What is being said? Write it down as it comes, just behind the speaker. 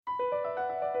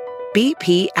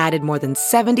BP added more than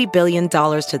 $70 billion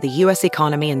to the U.S.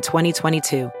 economy in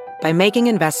 2022 by making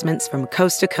investments from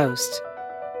coast to coast.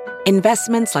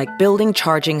 Investments like building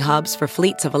charging hubs for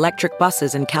fleets of electric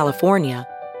buses in California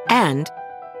and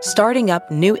starting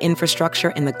up new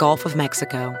infrastructure in the Gulf of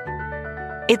Mexico.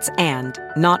 It's and,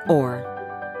 not or.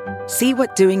 See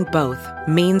what doing both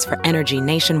means for energy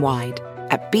nationwide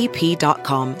at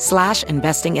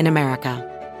bp.com/investing in America.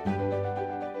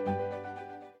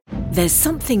 There's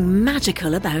something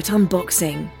magical about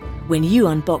unboxing. When you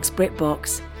unbox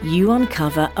BritBox, you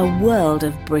uncover a world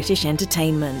of British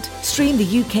entertainment. Stream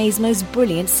the UK's most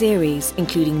brilliant series,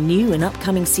 including new and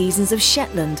upcoming seasons of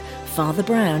Shetland, Father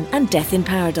Brown and Death in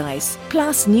Paradise.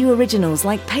 Plus new originals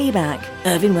like Payback,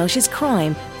 Irving Welsh's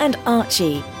Crime and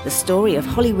Archie, the story of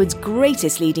Hollywood's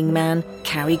greatest leading man,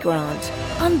 Cary Grant.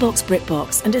 Unbox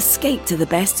BritBox and escape to the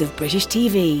best of British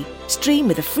TV. Stream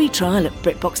with a free trial at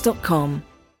BritBox.com.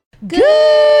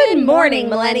 Good morning,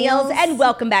 millennials, and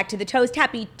welcome back to The Toast.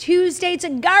 Happy Tuesday. It's a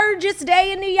gorgeous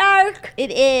day in New York. It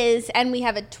is, and we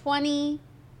have a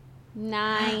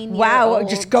 29-year-old. Wow,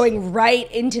 just going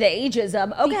right into the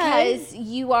ageism. Okay. Because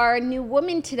you are a new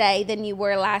woman today than you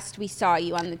were last we saw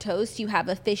you on The Toast. You have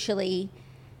officially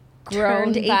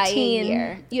grown Turned by 18. a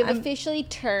year. You have officially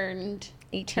turned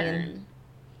 18.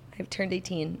 I've turned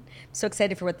 18. I'm so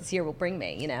excited for what this year will bring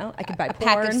me, you know? I could buy a porn.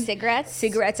 pack of cigarettes.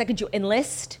 I could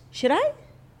enlist. Should I?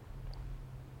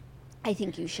 I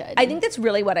think you should. I think that's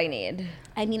really what I need.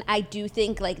 I mean, I do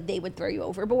think, like, they would throw you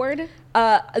overboard.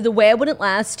 The way I wouldn't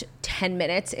last 10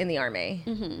 minutes in the Army.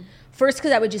 Mm-hmm. First,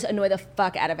 because I would just annoy the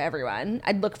fuck out of everyone.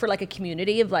 I'd look for, like, a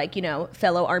community of, like, you know,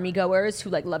 fellow Army goers who,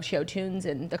 like, love show tunes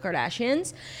and the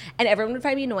Kardashians. And everyone would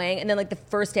find me annoying. And then, like, the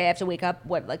first day I have to wake up,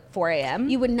 4 a.m.?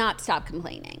 You would not stop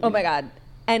complaining. Oh, my God.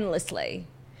 Endlessly.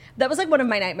 That was like one of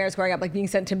my nightmares growing up, like being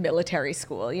sent to military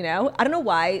school, you know? I don't know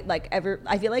why,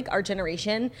 I feel like our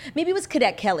generation, maybe it was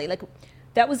Cadet Kelly, like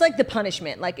that was like the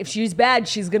punishment. Like if she's bad,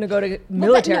 she's going to go to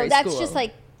military school. That's just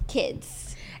like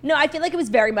kids. No, I feel like it was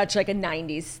very much like a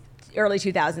 90s, early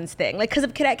 2000s thing, like because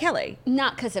of Cadet Kelly.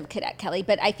 Not because of Cadet Kelly,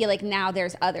 but I feel like now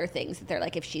there's other things that they're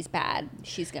like, if she's bad,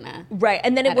 she's going to. Right,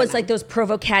 and then it was like those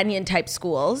Provo Canyon type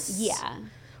schools. Yeah.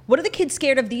 What are the kids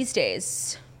scared of these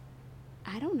days?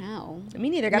 I don't know.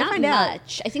 Me neither. Gotta find out. Not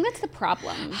much. I think that's the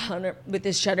problem. With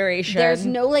this generation. There's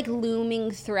no like looming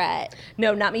threat.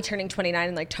 No, not me turning 29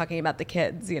 and like talking about the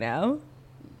kids, you know?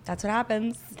 That's what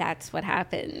happens. That's what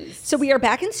happens. So we are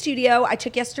back in studio. I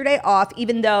took yesterday off,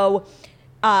 even though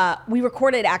we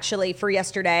recorded actually for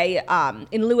yesterday,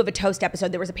 in lieu of a Toast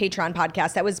episode, there was a Patreon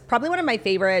podcast. That was probably one of my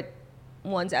favorite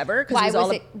ones ever.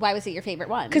 Why was it your favorite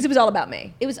one? Because it was all about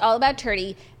me. It was all about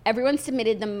Turdy. Everyone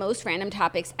submitted the most random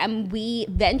topics, and we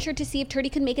ventured to see if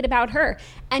Turdy could make it about her.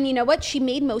 And you know what? She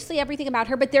made mostly everything about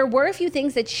her, but there were a few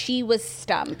things that she was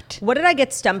stumped. What did I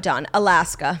get stumped on?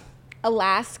 Alaska.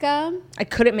 I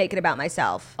couldn't make it about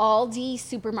myself. Aldi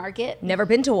supermarket. Never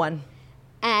been to one.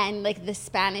 And like the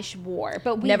Spanish War,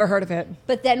 but we never heard of it.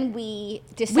 But then we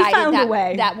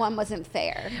decided that one wasn't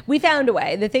fair. We found a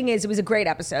way. The thing is, it was a great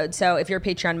episode. So if you're a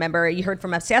Patreon member, you heard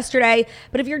from us yesterday.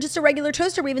 But if you're just a regular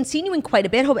toaster, we haven't seen you in quite a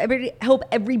bit. Hope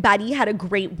everybody had a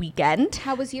great weekend.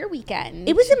 How was your weekend?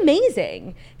 It was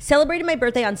amazing. Celebrated my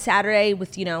birthday on Saturday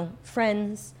with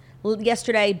friends.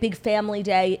 Yesterday, big family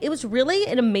day. It was really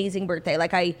an amazing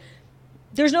birthday.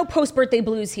 There's no post-birthday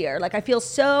blues here. I feel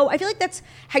like that's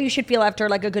how you should feel after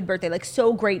like a good birthday. Like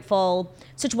so grateful,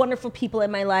 such wonderful people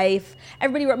in my life.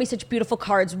 Everybody wrote me such beautiful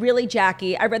cards. Really,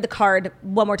 Jackie, I read the card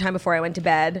one more time before I went to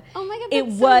bed. Oh my God, it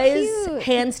that's was so cute.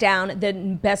 Hands down the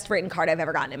best written card I've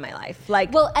ever gotten in my life.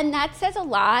 Well, and that says a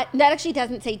lot. That actually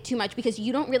doesn't say too much because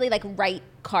you don't really write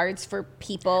cards for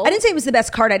people. I didn't say it was the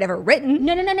best card I'd ever written.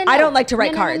 No. I don't like to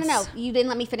write cards. No. You didn't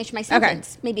let me finish my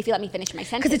sentence. Okay. Maybe if you let me finish my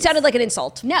sentence. Because it sounded like an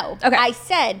insult. No. Okay. I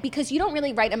said because you don't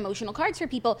really write emotional cards for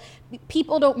people.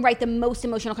 People don't write the most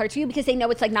emotional cards for you because they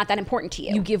know it's not that important to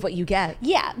you. You give what you get.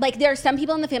 Yeah. There are some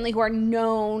people in the family who are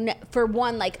known for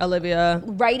Olivia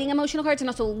writing emotional cards and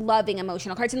also loving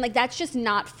emotional cards. And that's just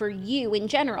not for you in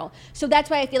general. So that's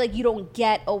why I feel like you don't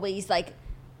get always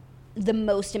the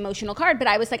most emotional card, but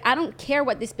I was I don't care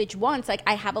what this bitch wants.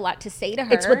 I have a lot to say to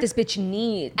her. It's what this bitch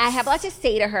needs. I have a lot to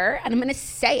say to her, and I'm going to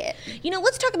say it.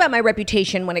 Let's talk about my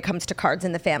reputation when it comes to cards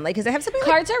in the family, because I have something.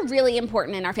 Cards are really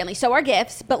important in our family. So are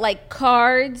gifts, but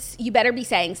cards, you better be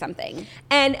saying something.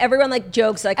 And everyone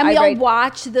jokes and we all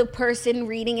watch the person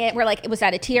reading it. We're was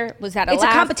that a tear? Was that a laugh? It's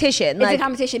a competition. It's a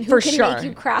competition. Who can make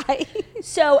you cry?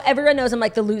 So everyone knows I'm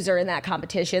the loser in that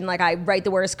competition. I write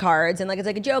the worst cards, and it's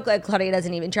a joke. Claudia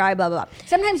doesn't even try. blah, blah, blah.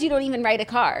 Sometimes you don't even write a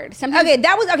card. Sometimes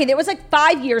There was like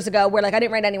 5 years ago where like I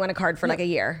didn't write anyone a card for like a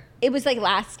year. it was like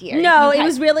last year. No, You it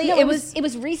was really- No, it it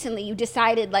was recently. You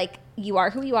decided like you are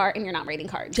who you are and you're not writing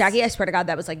cards. Jackie, I swear to God,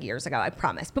 that was like years ago. I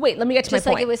promise. But wait, let me get to Just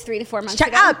my like point. it was 3 to 4 months Shut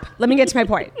ago. up. Let me get to my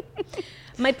point.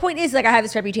 My point is like I have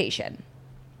this reputation.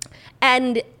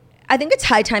 And I think it's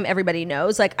high time everybody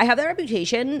knows. Like I have that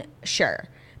reputation, sure.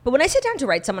 But when I sit down to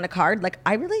write someone a card, like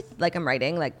I really like I'm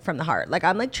writing like from the heart. Like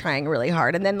I'm like trying really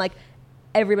hard. And then like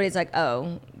everybody's like,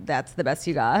 oh, that's the best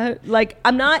you got. Like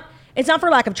it's not for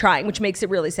lack of trying, which makes it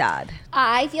really sad.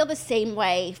 I feel the same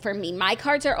way for me. My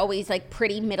cards are always like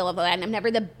pretty middle of the line. I'm never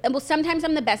sometimes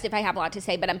I'm the best if I have a lot to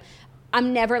say, but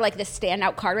I'm never like the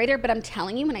standout card writer, but I'm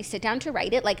telling you, when I sit down to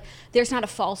write it, like there's not a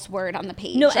false word on the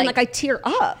page. No, and like I tear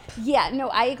up. Yeah, no,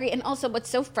 I agree. And also what's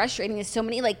so frustrating is so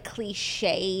many like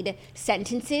cliched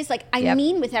sentences. Like I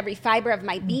mean with every fiber of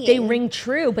my being. They ring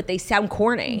true, but they sound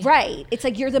corny. Right. It's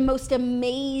like you're the most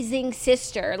amazing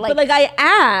sister. Like, But like I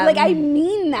am. like I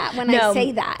mean that when I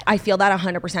say that. I feel that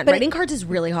 100%. But Writing cards is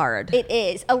really hard. It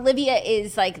is. Olivia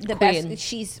is like the Queen.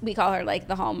 best. We call her like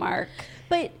the Hallmark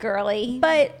girly.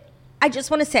 But I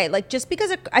just want to say, like, just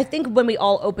because I think when we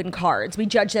all open cards, we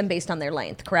judge them based on their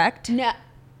length, correct? No,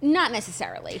 not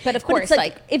necessarily. But of But course, it's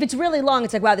like if it's really long,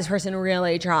 it's like, wow, this person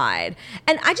really tried.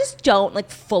 And I just don't like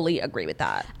fully agree with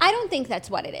that. I don't think that's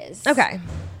what it is. Okay.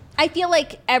 I feel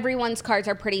like everyone's cards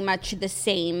are pretty much the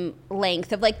same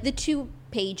length of like the 2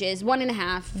 pages,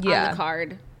 1.5 on the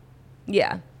card.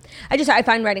 Yeah. I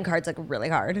find writing cards like really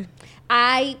hard.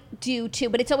 I do too,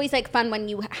 but it's always like fun when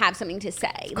you have something to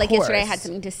say. Like yesterday I had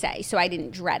something to say, so I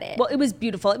didn't dread it. Well, it was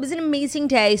beautiful. It was an amazing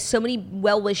day. So many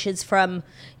well wishes from,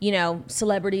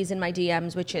 celebrities in my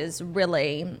DMs, which is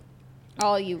really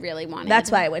all you really wanted.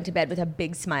 That's why I went to bed with a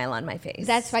big smile on my face.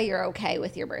 That's why you're okay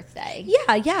with your birthday.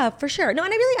 Yeah, for sure. No,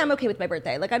 and I really am okay with my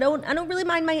birthday. Like I don't really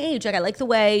mind my age. Like I like the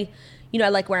way, I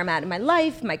like where I'm at in my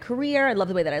life, my career. I love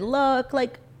the way that I look.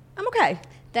 Like I'm okay.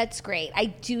 That's great. I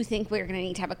do think we're going to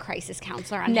need to have a crisis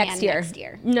counselor on next hand year. next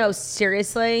year. No,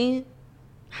 seriously,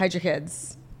 hide your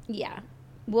kids. Yeah.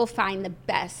 We'll find the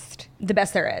best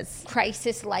there is.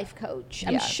 crisis life coach.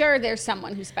 I'm sure there's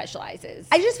someone who specializes.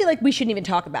 I just feel like we shouldn't even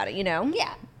talk about it,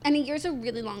 Yeah. And a year's a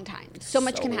really long time. So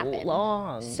much can happen.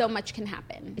 Long. So much can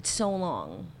happen. It's so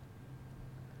long.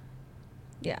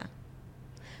 Yeah.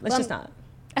 Let's just not.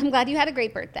 I'm glad you had a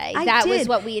great birthday. I That did. was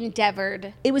what we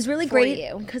endeavored. It was really for great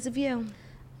you. because of you.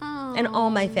 Oh. And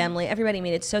all my family, everybody. I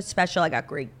mean, it's so special. I got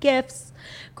great gifts,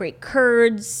 great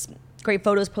curds, great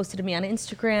photos posted to me on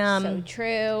Instagram. So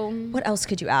true. What else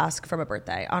could you ask from a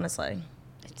birthday, honestly?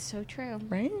 It's so true.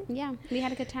 Right? Yeah, we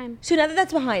had a good time. So now that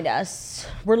that's behind us,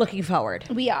 we're looking forward.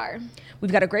 We are.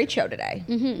 We've got a great show today.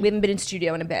 We haven't been in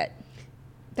studio in a bit.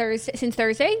 Since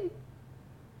Thursday?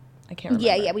 I can't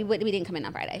remember. Yeah, we didn't come in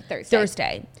on Friday.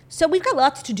 Thursday. So we've got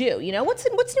lots to do. What's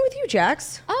new with you,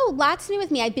 Jax? Oh, lots new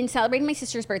with me. I've been celebrating my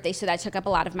sister's birthday, so that took up a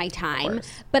lot of my time.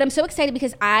 But I'm so excited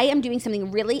because I am doing something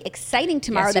really exciting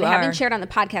tomorrow Yes, that you I haven't are. shared on the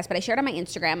podcast, but I shared on my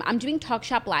Instagram. I'm doing Talk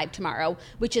Shop Live tomorrow,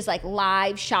 which is like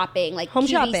live shopping, like Home QVC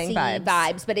shopping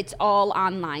vibes. but it's all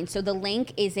online. So the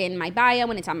link is in my bio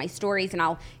and it's on my stories, and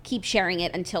I'll keep sharing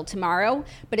it until tomorrow.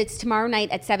 But it's tomorrow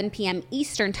night at 7 p.m.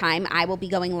 Eastern time. I will be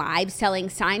going live selling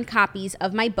signed copies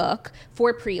of my book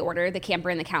for pre-order, The Camper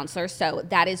and the Counselor. So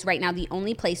that is right now the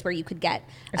only place where you could get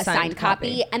a signed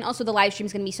copy. And also the live stream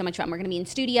is going to be so much fun. We're going to be in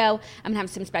studio. I'm going to have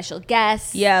some special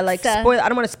guests. Yeah, like I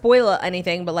don't want to spoil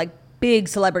anything, but like big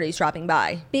celebrities dropping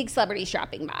by. Big celebrities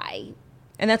dropping by.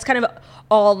 And that's kind of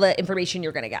all the information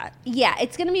you're going to get. Yeah,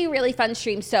 it's going to be a really fun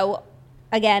stream. So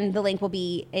again, the link will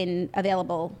be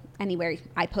available anywhere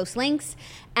I post links.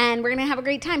 And we're going to have a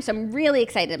great time. So I'm really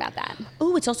excited about that.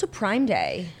 Oh, it's also Prime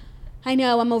Day. I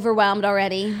know, I'm overwhelmed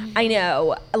already. I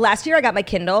know. Last year I got my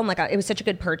Kindle. I'm like, it was such a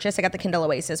good purchase. I got the Kindle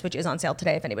Oasis, which is on sale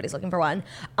today if anybody's looking for one.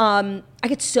 I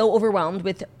get so overwhelmed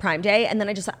with Prime Day, and then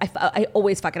I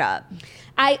always fuck it up.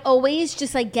 I always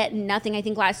just like get nothing. I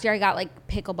think last year I got like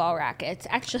pickleball rackets.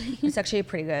 Actually, It's actually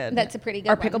pretty good. That's a pretty good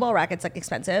Are one. pickleball rackets like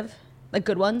expensive? Like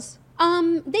good ones?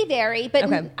 They vary, but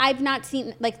Okay. I've not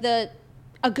seen like a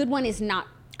good one is not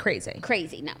Crazy.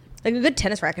 no. Like a good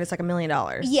tennis racket is like $1 million.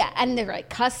 Yeah, and they're like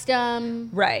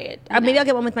custom. Right. Maybe I'll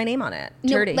get one with my name on it.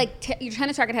 No, Dirty. like your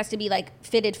tennis racket has to be like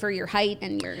fitted for your height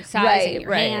and your size and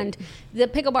your hand. The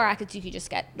pickleball rackets you could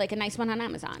just get like a nice one on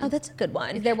Amazon. Oh, that's a good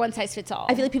one. They're one size fits all.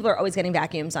 I feel like people are always getting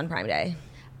vacuums on Prime Day.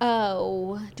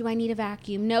 Oh, do I need a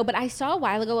vacuum? No, but I saw a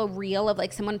while ago a reel of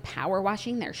like someone power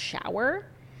washing their shower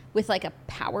with like a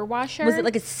power washer. Was it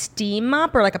like a steam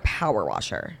mop or like a power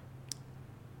washer?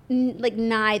 Like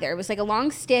neither. It was like a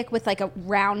long stick with like a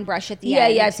round brush at the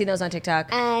end. Yeah, I've seen those on TikTok.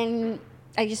 And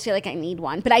I just feel like I need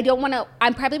one. But I don't want to,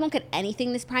 I probably won't get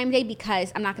anything this Prime Day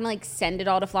because I'm not going to like send it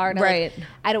all to Florida. Right. Like,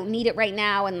 I don't need it right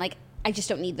now. And like, I just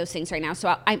don't need those things right now.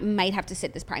 So I might have to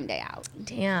sit this Prime Day out.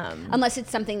 Damn. Unless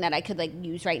it's something that I could like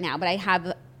use right now. But I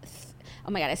have, oh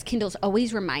my God, as Kindle's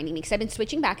always reminding me, because I've been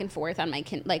switching back and forth on my,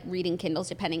 like reading Kindles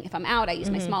depending if I'm out, I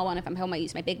use my small one. If I'm home, I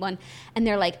use my big one. And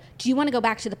they're like, do you want to go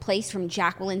back to the place from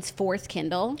Jacqueline's 4th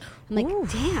Kindle? I'm like,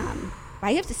 damn. Why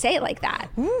do you have to say it like that?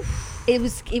 Oof. It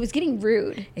was getting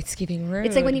rude. It's getting rude.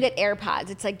 It's like when you get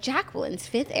AirPods. It's like Jacqueline's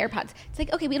 5th AirPods. It's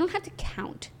like, okay, we don't have to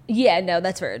count. Yeah, no,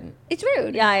 that's rude. It's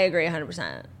rude. Yeah, I agree 100%.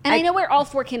 And I know where all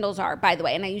 4 Kindles are, by the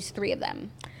way, and I use 3 of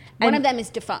them. One of them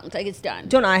is defunct. Like, it's done.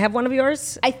 Don't I have one of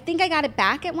yours? I think I got it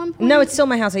back at one point. No, it's still in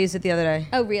my house. I used it the other day.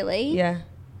 Oh, really? Yeah.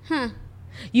 Huh.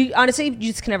 You honestly,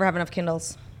 you just can never have enough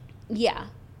Kindles. Yeah.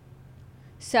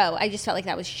 So I just felt like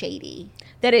that was shady.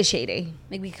 That is shady.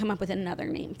 Like, we come up with another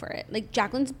name for it. Like,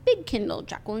 Jacqueline's big Kindle.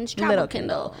 Jacqueline's travel Little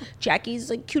Kindle.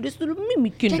 Jackie's like cutest little mini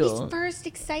Kindle. Jackie's first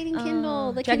exciting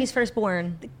Kindle. The Jackie's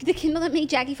firstborn. the Kindle that made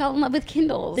Jackie fall in love with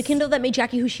Kindles. The Kindle that made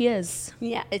Jackie who she is.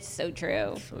 Yeah, it's so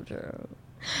true. So true.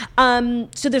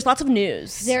 So there's lots of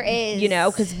news. There is. You know,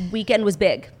 because weekend was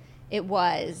big. It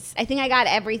was. I think I got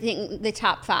everything, the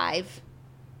top 5.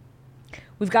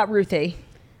 We've got Ruthie.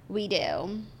 We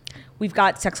do. We've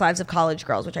got Sex Lives of College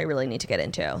Girls, which I really need to get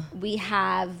into. We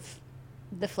have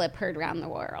the Flip heard around the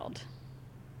world.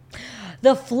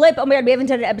 The Flip. Oh my God, we haven't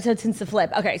done an episode since the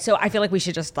Flip. Okay, so I feel like we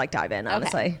should just like dive in,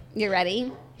 honestly. Okay. You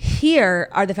ready? Here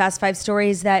are the fast 5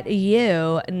 stories that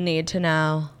you need to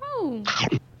know. Oh.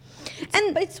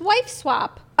 And it's wife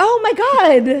swap. Oh my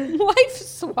God. Wife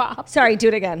swap. Sorry, do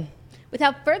it again.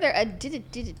 Without further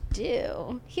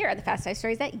ado, here are the fast 5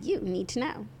 stories that you need to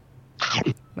know. Oh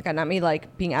my God, not me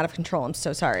like being out of control. I'm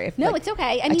so sorry. No, it's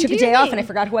okay. I mean, took a day off and I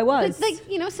forgot who I was. But,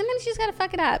 like, you know, sometimes you just got to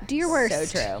fuck it up. Do your worst. So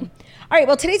true. All right,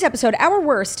 well, today's episode, Our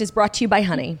Worst, is brought to you by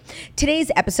Honey.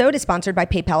 Today's episode is sponsored by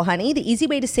PayPal Honey, the easy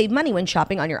way to save money when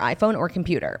shopping on your iPhone or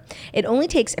computer. It only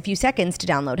takes a few seconds to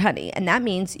download Honey, and that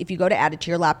means if you go to add it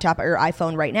to your laptop or your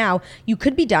iPhone right now, you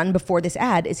could be done before this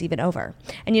ad is even over.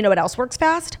 And you know what else works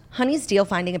fast? Honey's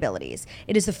deal-finding abilities.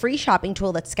 It is the free shopping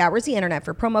tool that scours the internet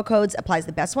for promo codes, applies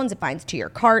the best ones it finds to your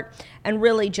cart, and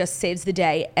really just saves the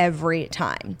day every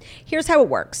time. Here's how it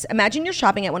works. Imagine you're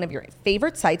shopping at one of your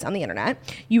favorite sites on the internet.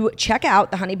 You check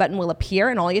out, the Honey button will appear,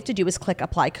 and all you have to do is click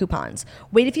Apply Coupons.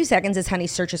 Wait a few seconds as Honey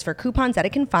searches for coupons that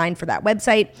it can find for that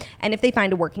website, and if they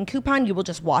find a working coupon, you will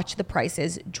just watch the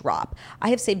prices drop. I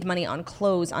have saved money on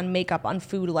clothes, on makeup, on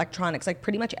food, electronics. Like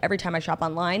pretty much every time I shop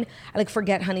online, I like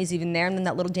forget Honey's even there, and then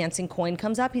that little dancing coin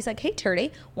comes up. He's like, hey,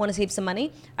 Turdy, want to save some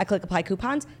money? I click Apply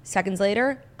Coupons. Seconds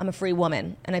later, I'm a free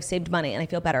woman, and I've saved money, and I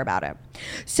feel better about it.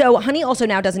 So Honey also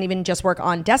now doesn't even just work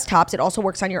on desktops. It also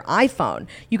works on your iPhone.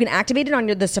 You can activate it on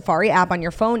the Safari app on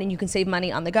your phone, and you can save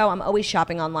money on the go. I'm always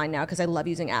shopping online now because I love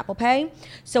using Apple Pay.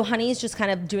 So Honey is just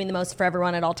kind of doing the most for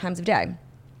everyone at all times of day.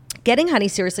 Getting Honey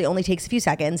seriously only takes a few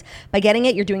seconds. By getting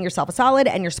it, you're doing yourself a solid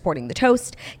and you're supporting the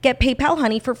toast. Get PayPal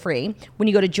Honey for free when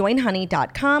you go to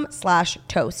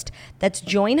joinhoney.com/toast. That's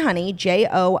joinhoney,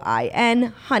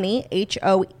 JOIN, honey,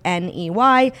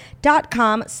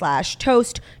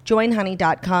 HONEY.com/toast.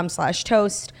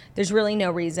 Joinhoney.com/toast. There's really no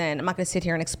reason. I'm not going to sit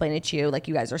here and explain it to you like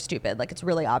you guys are stupid. Like it's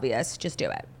really obvious. Just do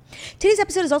it. Today's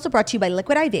episode is also brought to you by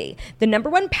Liquid IV, the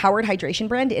 #1 powered hydration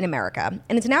brand in America,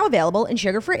 and it's now available in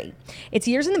sugar-free. It's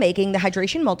years in the making. The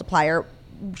Hydration Multiplier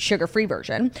sugar-free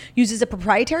version uses a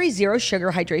proprietary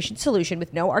zero-sugar hydration solution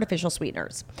with no artificial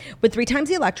sweeteners. With 3 times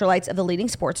the electrolytes of the leading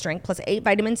sports drink, plus 8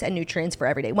 vitamins and nutrients for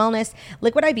everyday wellness,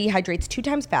 Liquid IV hydrates 2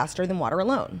 times faster than water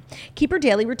alone. Keep your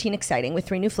daily routine exciting with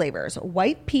 3 new flavors: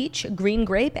 white peach, green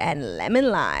grape, and lemon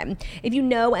lime. If you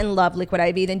know and love Liquid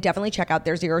IV, then definitely check out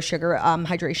their zero-sugar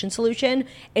hydration solution.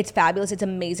 It's fabulous. It's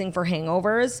amazing for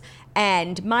hangovers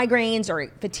and migraines or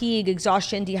fatigue,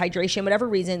 exhaustion, dehydration, whatever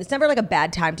reason. It's never like a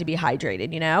bad time to be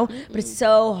hydrated, you know? But it's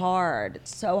so hard.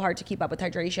 It's so hard to keep up with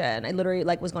hydration. I literally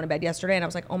like was going to bed yesterday and I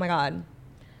was like, oh my God,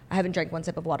 I haven't drank 1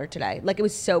 sip of water today. Like it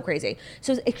was so crazy.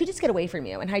 So it could just get away from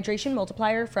you. And Hydration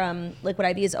Multiplier from Liquid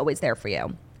IV is always there for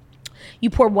you.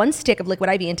 You pour 1 stick of Liquid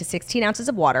IV into 16 ounces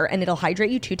of water, and it'll hydrate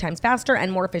you 2 times faster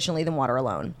and more efficiently than water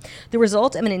alone. The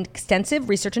result of an extensive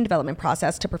research and development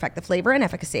process to perfect the flavor and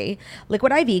efficacy,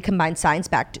 Liquid IV combines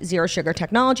science-backed zero-sugar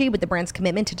technology with the brand's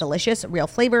commitment to delicious, real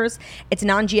flavors. It's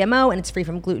non-GMO, and it's free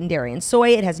from gluten, dairy, and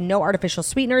soy. It has no artificial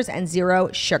sweeteners and 0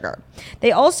 sugar.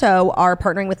 They also are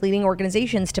partnering with leading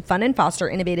organizations to fund and foster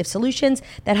innovative solutions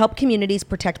that help communities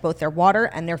protect both their water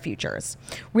and their futures.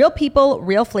 Real people,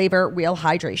 real flavor, real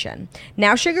hydration.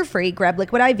 Now sugar-free, grab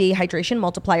Liquid IV Hydration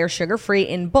Multiplier sugar-free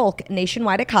in bulk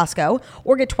nationwide at Costco,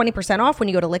 or get 20% off when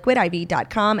you go to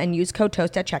liquidiv.com and use code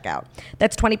TOAST at checkout.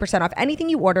 That's 20% off anything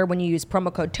you order when you use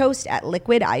promo code TOAST at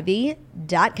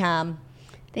liquidiv.com.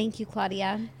 Thank you,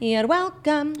 Claudia. You're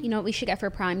welcome. You know what we should get for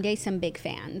Prime Day? Some big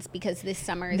fans, because this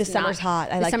summer is summer's hot.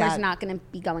 I like that. This summer's not going to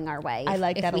be going our way. I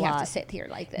like that a lot. If we have to sit here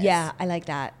like this. Yeah, I like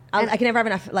that. I can never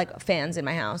have enough fans in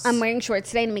my house. I'm wearing shorts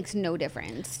today and it makes no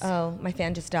difference. Oh, my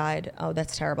fan just died. Oh,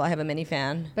 that's terrible. I have a mini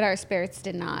fan. But our spirits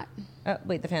did not.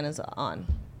 Wait, the fan is on.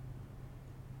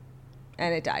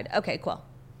 And it died. Okay, cool.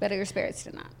 But your spirits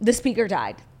did not. The speaker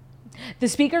died. The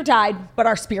speaker died, but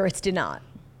our spirits did not.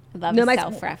 Love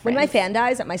self-reference. When my fan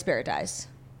dies, my spirit dies.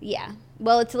 Yeah.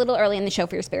 Well, it's a little early in the show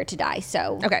for your spirit to die,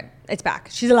 so. Okay, it's back.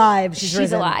 She's alive. She's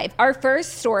risen. Alive. Our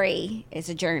first story is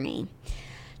a journey.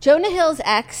 Jonah Hill's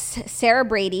ex, Sarah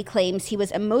Brady, claims he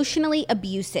was emotionally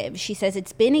abusive. She says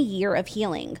it's been a year of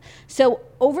healing. So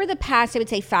over the past, I would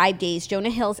say 5 days,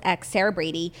 Jonah Hill's ex, Sarah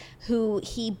Brady, who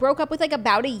he broke up with like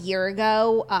about a year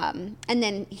ago, and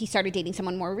then he started dating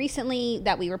someone more recently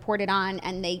that we reported on,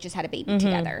 and they just had a baby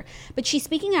together. But she's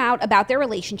speaking out about their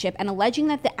relationship and alleging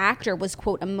that the actor was,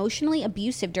 quote, emotionally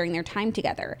abusive during their time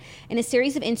together. In a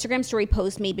series of Instagram story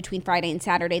posts made between Friday and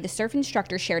Saturday, the surf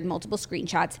instructor shared multiple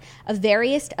screenshots of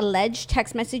various alleged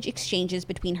text message exchanges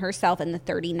between herself and the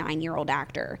 39-year-old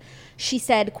actor. She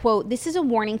said, quote, "This is a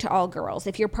warning to all girls.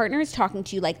 If your partner is talking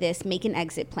to you like this, make an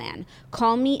exit plan.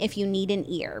 Call me if you need an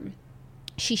ear."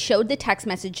 She showed the text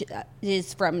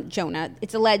messages from Jonah.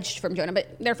 It's alleged from Jonah,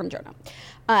 but they're from Jonah.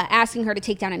 Asking her to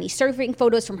take down any surfing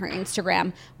photos from her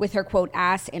Instagram with her, quote,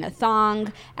 ass in a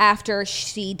thong. After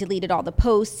she deleted all the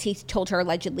posts, he told her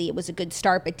allegedly it was a good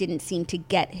start, but didn't seem to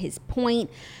get his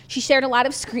point. She shared a lot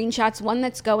of screenshots. One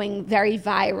that's going very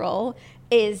viral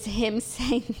is him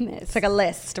saying this. It's like a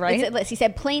list, right? It's a list. He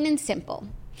said, plain and simple.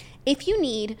 If you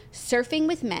need surfing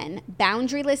with men,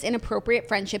 boundaryless inappropriate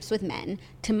friendships with men,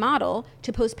 to model,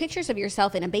 to post pictures of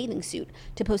yourself in a bathing suit,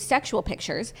 to post sexual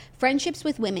pictures, friendships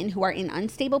with women who are in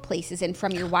unstable places and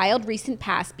from your wild recent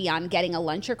past beyond getting a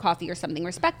lunch or coffee or something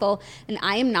respectful, then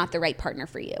I am not the right partner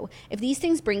for you. If these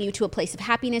things bring you to a place of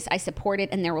happiness, I support it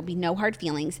and there will be no hard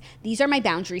feelings. These are my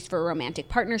boundaries for a romantic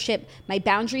partnership, my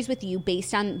boundaries with you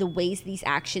based on the ways these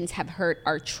actions have hurt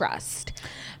our trust.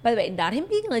 By the way, not him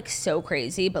being like so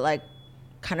crazy, but like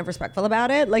kind of respectful about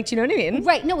it. Like, do you know what I mean?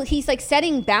 Right. No, he's like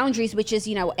setting boundaries, which is,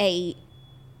 you know, a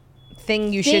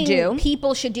thing you should do.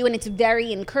 People should do, and it's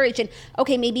very encouraged. And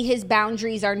okay, maybe his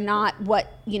boundaries are not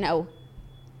what, you know,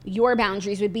 your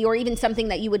boundaries would be, or even something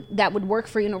that that would work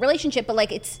for you in a relationship. But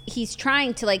like, he's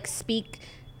trying to like speak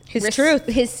his truth.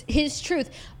 His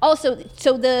truth. Also,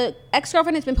 so the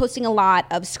ex-girlfriend has been posting a lot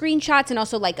of screenshots and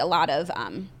also like a lot of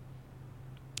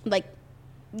like,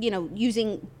 you know,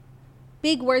 using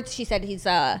big words. She said he's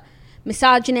a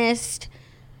misogynist,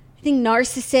 I think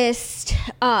narcissist,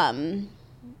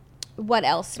 what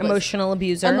else? Emotional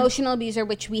abuser,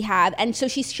 which we have. And so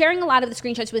she's sharing a lot of the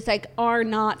screenshots which like are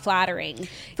not flattering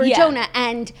for Yeah. Jonah,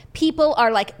 and people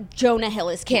are like, Jonah Hill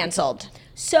is canceled.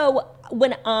 So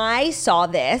when I saw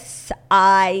this,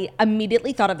 I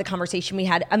immediately thought of the conversation we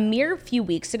had a mere few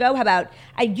weeks ago about,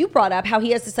 you brought up how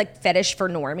he has this like fetish for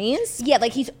normies. Yeah,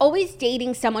 like he's always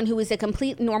dating someone who is a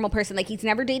complete normal person. Like he's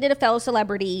never dated a fellow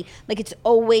celebrity. Like it's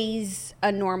always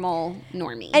a normal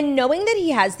normie. And knowing that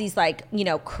he has these like, you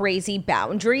know, crazy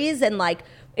boundaries and like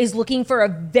is looking for a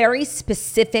very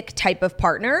specific type of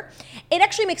partner, it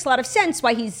actually makes a lot of sense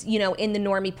why he's, you know, in the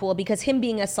normie pool, because him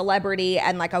being a celebrity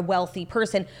and like a wealthy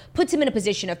person puts him in a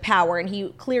position of power, and he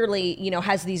clearly, you know,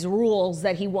 has these rules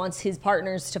that he wants his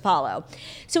partners to follow.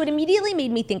 So it immediately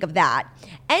made me think of that.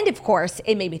 And of course,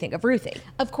 it made me think of Ruthie.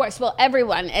 Of course. Well,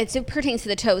 everyone, it pertains to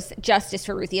the toast, justice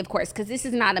for Ruthie, of course, because this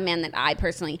is not a man that I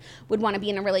personally would want to be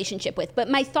in a relationship with. But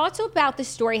my thoughts about this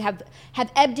story have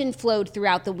ebbed and flowed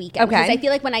throughout the weekend. Okay. Because I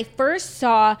feel like when I first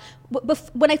saw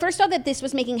that this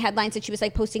was making headlines, that she was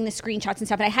like posting the screenshots and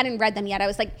stuff, and I hadn't read them yet, I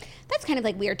was like, that's kind of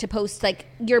like weird to post like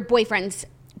your boyfriend's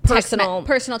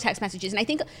personal text messages. And I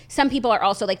think some people are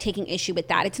also like taking issue with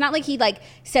that. It's not like he like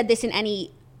said this in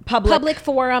any public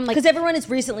forum, like, because everyone is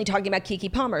recently talking about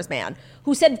Keke Palmer's man,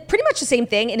 who said pretty much the same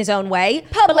thing in his own way,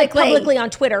 but like publicly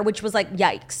on Twitter, which was like,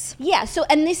 yikes. Yeah. So,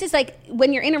 and this is like,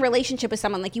 when you're in a relationship with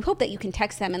someone, like you hope that you can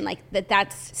text them and like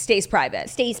that stays private.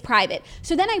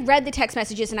 So then I read the text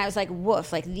messages and I was like,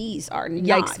 woof, like these are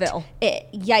not Yikesville. it.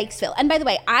 Yikesville. And by the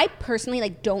way, I personally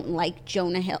like don't like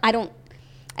Jonah Hill. I don't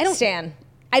stan.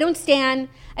 I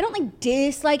don't like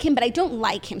dislike him, but I don't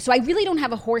like him. So I really don't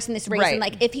have a horse in this race. Right. And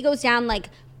like, if he goes down, like,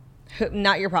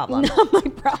 Not your problem. not my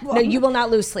problem. No, you will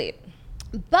not lose sleep.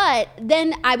 But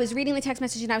then I was reading the text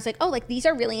message and I was like, oh, like these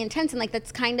are really intense and like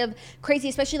that's kind of crazy,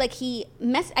 especially like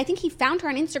I think he found her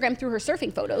on Instagram through her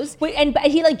surfing photos. Wait, but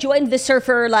he like joined the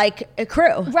surfer like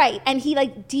crew. Right. And he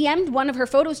like DM'd one of her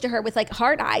photos to her with like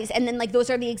heart eyes, and then like those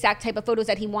are the exact type of photos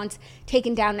that he wants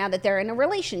taken down now that they're in a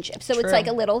relationship. So it's like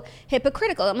a little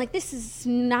hypocritical. I'm like, this is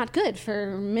not good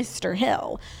for Mr.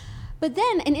 Hill. But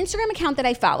then an Instagram account that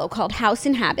I follow called House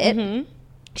and Habit,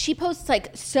 she posts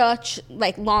like such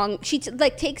like long, she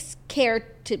like takes care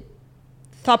to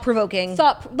thought-provoking,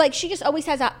 like she just always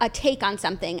has a take on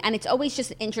something, and it's always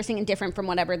just interesting and different from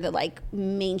whatever the like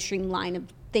mainstream line of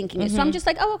thinking is. So I'm just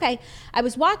like, oh, okay. I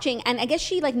was watching, and I guess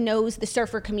she like knows the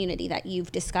surfer community that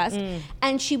you've discussed,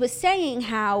 and she was saying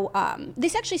how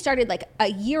this actually started like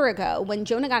a year ago when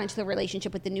Jonah got into the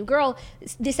relationship with the new girl.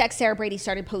 This ex Sarah Brady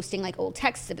started posting like old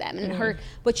texts of them, and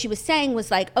what she was saying was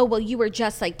like, oh, well, you were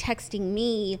just like texting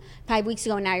me 5 weeks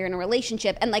ago, and now you're in a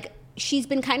relationship, and like she's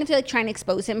been kind of like trying to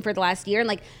expose him for the last year and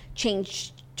like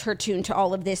changed her tune to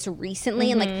all of this recently,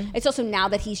 and like it's also now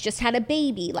that he's just had a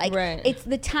baby, like it's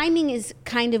the timing is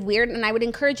kind of weird. And I would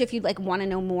encourage, if you like want to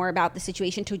know more about the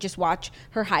situation, to just watch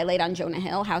her highlight on Jonah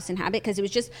Hill, House and Habit, because it was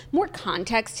just more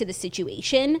context to the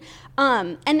situation.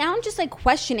 And now I'm just like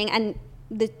questioning, and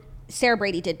the Sarah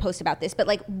Brady did post about this, but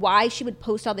like why she would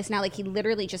post all this now, like he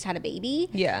literally just had a baby,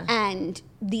 and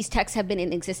these texts have been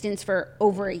in existence for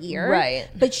over a year, right?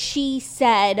 But she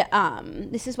said,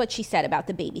 this is what she said about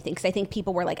the baby thing, because I think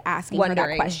people were like asking her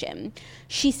that question.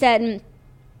 She said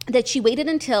that she waited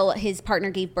until his partner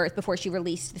gave birth before she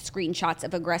released the screenshots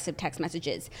of aggressive text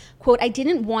messages. Quote, I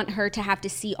didn't want her to have to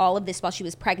see all of this while she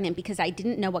was pregnant because I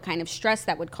didn't know what kind of stress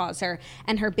that would cause her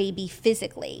and her baby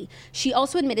physically. She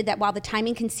also admitted that while the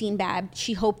timing can seem bad,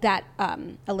 she hoped that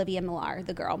Olivia Millar,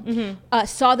 the girl,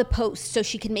 saw the post so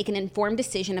she could make an informed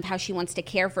decision of how she wants to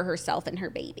care for herself and her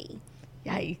baby.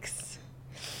 Yikes.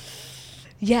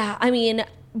 Yeah, I mean,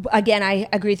 again, I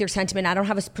agree with your sentiment. I don't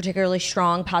have a particularly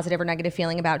strong positive or negative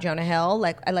feeling about Jonah Hill.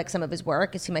 Like, I like some of his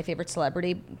work. Is he my favorite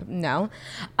celebrity? No.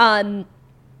 And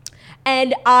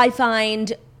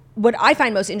what I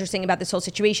find most interesting about this whole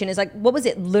situation is like, what was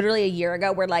it, literally a year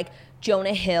ago, where like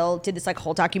Jonah Hill did this like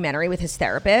whole documentary with his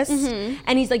therapist,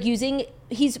 and he's like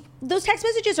those text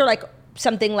messages are like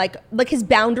something like his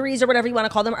boundaries or whatever you want to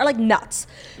call them are like nuts.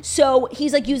 So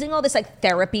he's like using all this like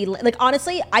therapy. Like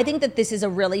honestly, I think that this is a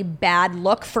really bad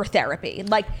look for therapy.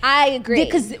 Like I agree,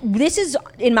 because this is,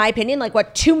 in my opinion, like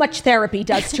what too much therapy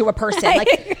does to a person.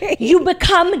 Like you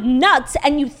become nuts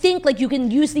and you think like you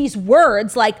can use these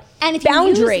words like, and if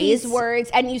boundaries, you use these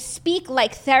words and you speak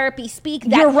like therapy speak,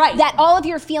 that, you're right. That all of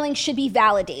your feelings should be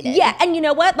validated. Yeah, and you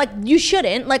know what? Like, you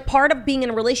shouldn't. Like, part of being in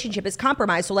a relationship is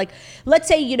compromise. So, like, let's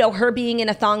say, you know, her being in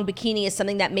a thong bikini is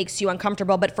something that makes you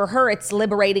uncomfortable, but for her, it's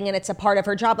liberating and it's a part of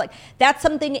her job. Like, that's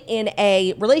something in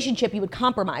a relationship you would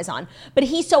compromise on. But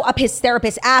he's so up his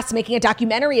therapist's ass making a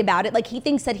documentary about it. Like, he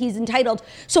thinks that he's entitled.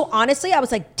 So, honestly, I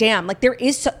was like, damn, like, there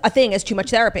is a thing as too much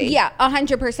therapy. Yeah,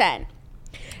 100%.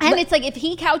 And it's like, if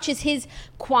he couches his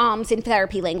qualms in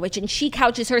therapy language and she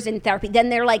couches hers in therapy, then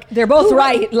they're like, they're both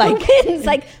right. Like, who wins?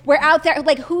 Like, we're out there.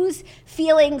 Like, whose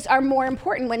feelings are more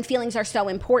important when feelings are so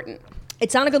important?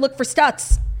 It's not a good look for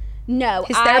Stutz. No,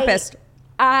 his therapist.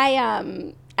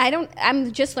 I don't.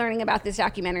 I'm just learning about this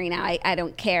documentary now. I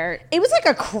don't care. It was like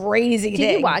a crazy thing.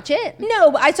 Did you watch it?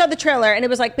 No, I saw the trailer, and it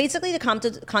was like basically the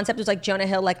concept was like Jonah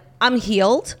Hill, like, I'm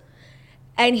healed,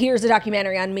 and here's a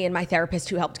documentary on me and my therapist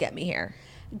who helped get me here.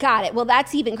 Got it. Well,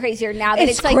 that's even crazier now that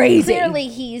it's like crazy. Clearly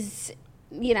he's,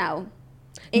 you know,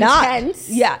 intense.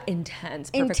 Intense.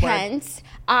 Intense. Word.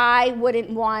 I wouldn't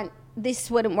want, this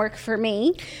wouldn't work for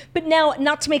me. But now,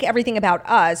 not to make everything about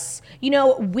us, you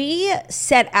know, we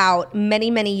set out many,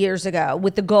 many years ago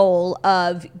with the goal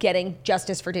of getting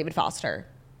justice for David Foster.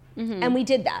 Mm-hmm. And we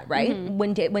did that, right?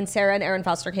 Mm-hmm. When Sarah and Aaron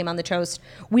Foster came on the toast,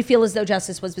 we feel as though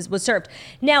justice was served.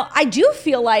 Now, I do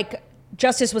feel like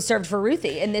justice was served for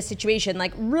Ruthie in this situation.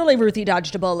 Like, really, Ruthie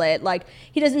dodged a bullet. Like,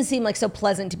 he doesn't seem like so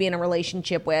pleasant to be in a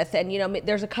relationship with. And, you know,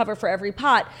 there's a cover for every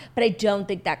pot, but I don't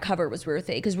think that cover was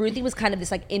Ruthie, because Ruthie was kind of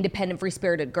this like independent,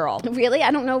 free-spirited girl. Really?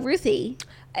 I don't know Ruthie.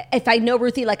 If I know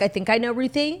Ruthie, like I think I know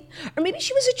Ruthie. Or maybe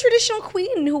she was a traditional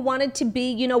queen who wanted to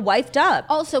be, you know, wifed up.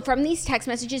 Also, from these text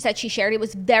messages that she shared, it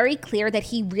was very clear that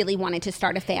he really wanted to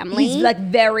start a family. He's like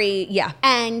very, yeah.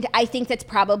 And I think that's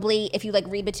probably, if you like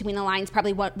read between the lines,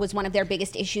 probably what was one of their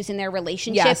biggest issues in their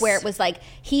relationship, where it was like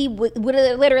he would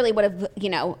have, you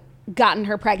know, gotten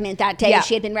her pregnant that day if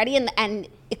she had been ready, and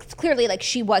it's clearly like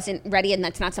she wasn't ready, and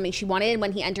that's not something she wanted. And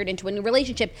when he entered into a new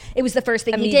relationship, it was the first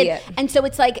thing he did. And so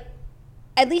it's like,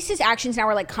 at least his actions now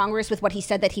are like congruous with what he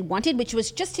said that he wanted, which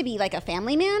was just to be like a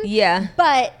family man. Yeah.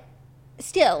 But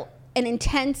still, an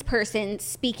intense person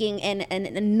speaking in an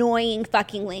annoying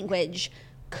fucking language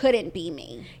couldn't be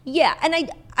me. Yeah, and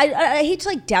I hate to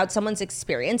like doubt someone's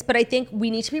experience, but I think we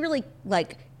need to be really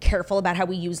like careful about how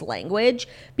we use language,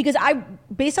 because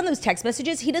based on those text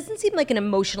messages, he doesn't seem like an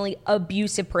emotionally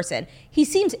abusive person. He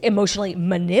seems emotionally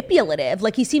manipulative,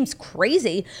 like he seems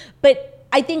crazy, but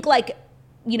I think like,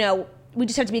 you know, we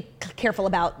just have to be careful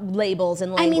about labels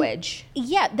and language. I mean,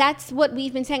 yeah, that's what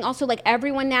we've been saying. Also, like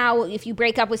everyone now, if you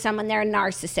break up with someone, they're a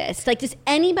narcissist. Like, does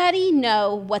anybody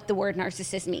know what the word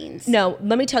narcissist means? No,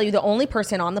 let me tell you, the only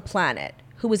person on the planet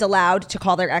who was allowed to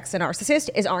call their ex a narcissist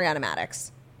is Ariana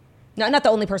Madix. No, not the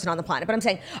only person on the planet, but I'm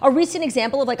saying a recent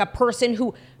example of like a person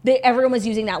who everyone was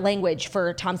using that language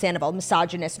for Tom Sandoval,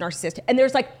 misogynist, narcissist, and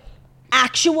there's like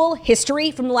actual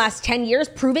history from the last 10 years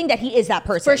proving that he is that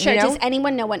person. For sure. You know? Does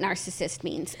anyone know what narcissist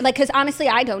means? Like, because honestly,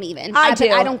 I don't even. I do.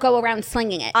 I don't go around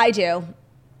slinging it. I do.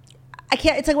 I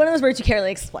can't. It's like one of those words you can't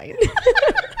really explain.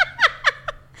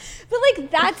 But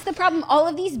like that's the problem. All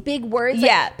of these big words,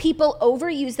 like, people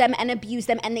overuse them and abuse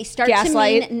them, and they start to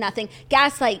mean nothing.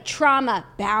 Gaslight, trauma,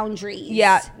 boundaries.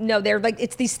 Yeah, no, they're like,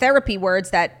 it's these therapy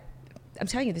words that I'm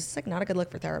telling you, this is like not a good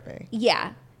look for therapy.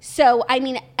 Yeah. So I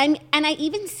mean, and I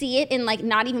even see it in like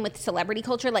not even with celebrity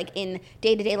culture, like in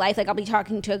day-to-day life. Like I'll be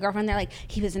talking to a girlfriend, they're like,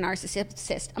 he was a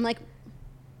narcissist. I'm like,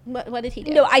 what did he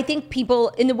do? No, I think people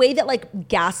in the way that like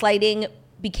gaslighting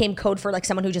became code for like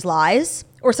someone who just lies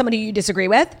or somebody you disagree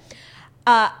with.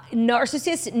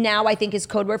 Narcissist now I think is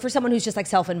code word for someone who's just like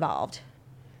self-involved.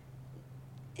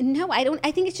 No, I don't.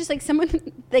 I think it's just like someone,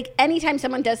 like anytime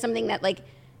someone does something that like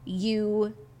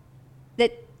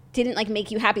that didn't like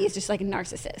make you happy, is just like a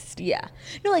narcissist. Yeah.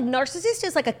 No, like narcissist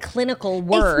is like a clinical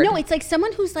word. It's like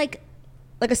someone who's like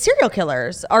a serial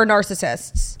killers are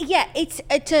narcissists. Yeah,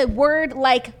 it's a word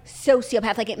like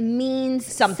sociopath. Like it means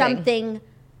something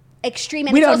extreme.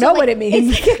 And we don't know like, what it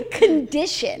means. It's like a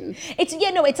condition. It's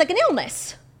like an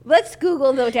illness. Let's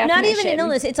Google the definition. Not even an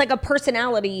illness. It's like a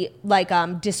personality like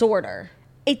disorder.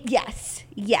 Yes.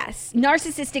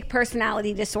 Narcissistic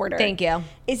personality disorder. Thank you.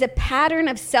 Is a pattern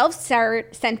of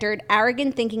self-centered,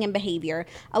 arrogant thinking and behavior,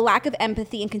 a lack of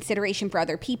empathy and consideration for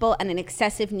other people, and an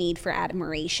excessive need for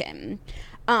admiration.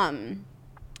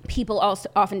 People also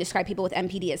often describe people with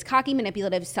MPD as cocky,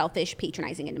 manipulative, selfish,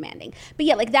 patronizing, and demanding. But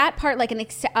yeah, like that part, like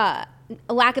a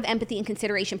lack of empathy and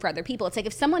consideration for other people. It's like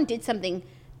if someone did something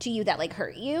to you that like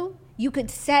hurt you, you could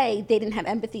say they didn't have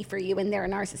empathy for you and they're a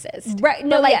narcissist. Right.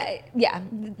 No, but like, yeah.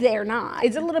 They're not.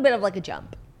 It's a little bit of like a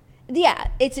jump. Yeah,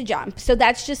 it's a jump. So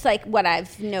that's just like what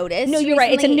I've noticed. No, you're recently.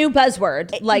 right. It's a new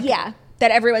buzzword. Yeah. That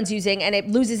everyone's using, and it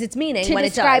loses its meaning to when it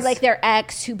does. describe like their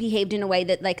ex who behaved in a way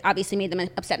that like obviously made them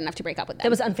upset enough to break up with them. That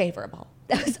was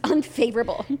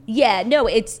unfavorable. Yeah, no,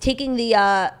 it's taking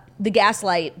the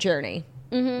gaslight journey.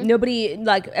 Mm-hmm. Nobody,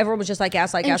 like, everyone was just like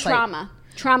gaslight.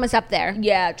 Trauma's up there.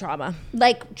 Yeah, trauma.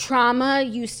 Like trauma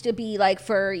used to be like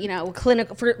for, you know,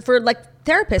 clinical for like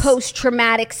therapists.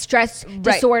 Post-traumatic stress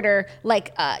disorder,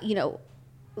 like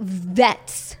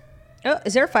vets. Oh,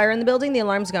 is there a fire in the building? The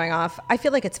alarm's going off. I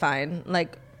feel like it's fine.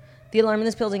 Like, the alarm in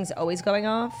this building is always going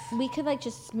off. We could like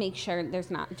just make sure there's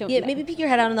not. Maybe peek your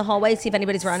head out in the hallway, see if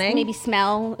anybody's running. Maybe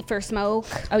smell for smoke.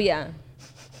 Oh yeah.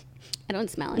 I don't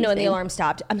smell anything. No, and the alarm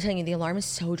stopped. I'm telling you, the alarm is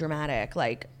so dramatic.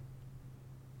 Like,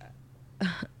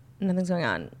 nothing's going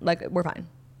on. Like, we're fine.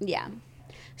 Yeah.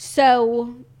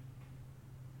 So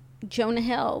Jonah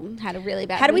Hill had a really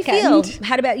bad weekend. How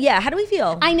do we feel? How do we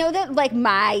feel? I know that like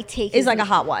my take is like a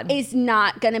hot one. Is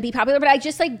not going to be popular, but I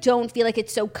just like don't feel like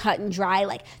it's so cut and dry.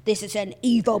 Like this is an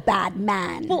evil bad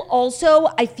man. Well, also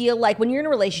I feel like when you're in a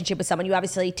relationship with someone, you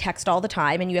obviously text all the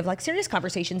time and you have like serious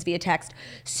conversations via text.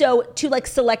 So to like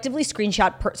selectively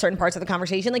screenshot certain parts of the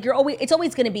conversation, like it's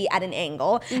always going to be at an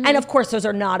angle. Mm-hmm. And of course, those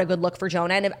are not a good look for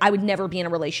Jonah. And I would never be in a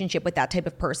relationship with that type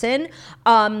of person.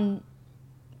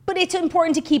 But it's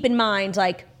important to keep in mind,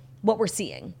 like, what we're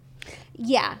seeing.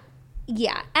 Yeah.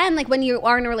 And, like, when you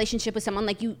are in a relationship with someone,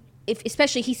 like,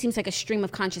 especially he seems like a stream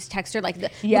of conscious texter. Like, the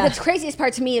craziest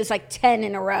part to me is, like, 10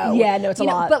 in a row. Yeah, no, it's a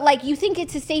lot. But, like, you think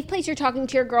it's a safe place. You're talking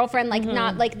to your girlfriend, like,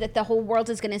 not, like, that the whole world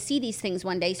is going to see these things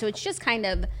one day. So it's just kind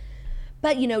of...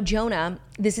 But, you know, Jonah,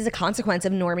 this is a consequence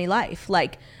of normie life.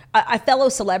 Like, a fellow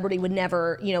celebrity would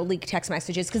never, you know, leak text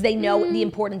messages because they know the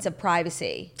importance of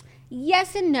privacy.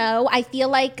 Yes and no. I feel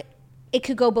like it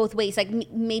could go both ways. Like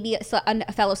maybe a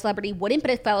fellow celebrity wouldn't,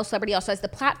 but a fellow celebrity also has the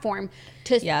platform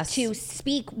to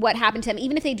speak what happened to them,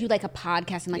 even if they do like a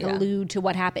podcast and like allude to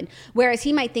what happened. Whereas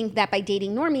he might think that by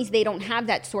dating normies, they don't have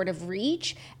that sort of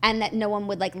reach and that no one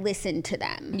would like listen to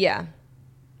them. Yeah,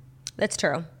 that's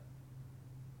true.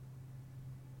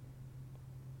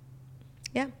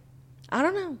 Yeah, I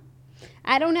don't know.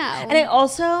 I don't know. And I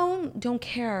also don't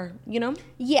care, you know?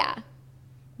 Yeah.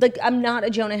 Like, I'm not a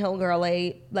Jonah Hill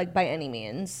girly, like, by any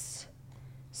means.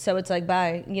 So it's like,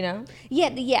 bye, you know? Yeah,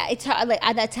 it's like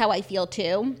that's how I feel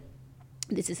too.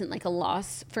 This isn't like a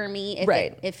loss for me.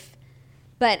 Right.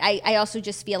 But I also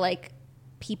just feel like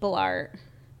people are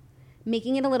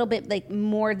making it a little bit like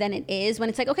more than it is when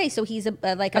it's like, okay, so he's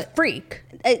a freak.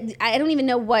 I don't even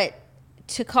know what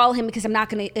to call him because I'm not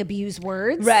going to abuse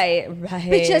words. Right.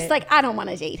 But just like, I don't want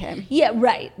to date him. Yeah,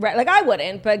 right. Like, I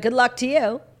wouldn't, but good luck to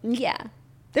you. Yeah.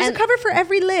 There's a cover for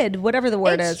every lid, whatever the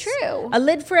word is. It's true. A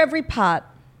lid for every pot.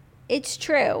 It's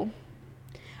true.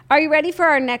 Are you ready for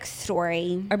our next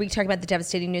story? Are we talking about the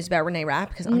devastating news about Renee Rapp?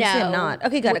 Because honestly, I'm not.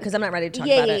 Okay, got it, because I'm not ready to talk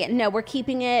about it. No, we're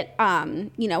keeping it,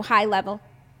 high level.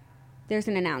 There's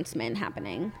an announcement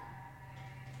happening.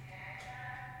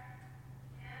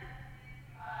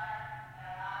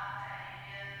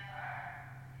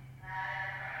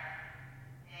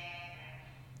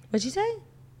 What'd you say?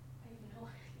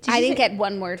 I didn't get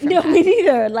one word from No, that. me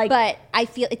neither. Like, but I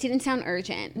feel it didn't sound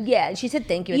urgent. yeah, she said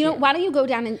thank you. You know, why don't you go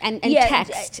down and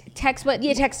text what?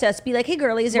 Yeah, text us. Be like, hey,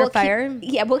 girlie, is there a fire?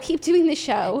 We'll keep doing the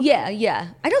show. Yeah.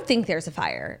 I don't think there's a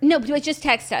fire. No, but just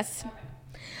text us.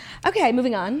 Okay,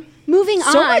 moving on.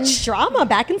 So much drama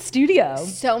back in studio.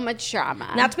 So much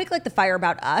drama. Not to make like the fire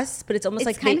about us, but it's almost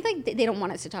it's kind of like they don't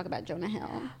want us to talk about Jonah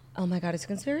Hill. Oh my God, it's a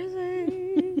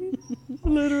conspiracy.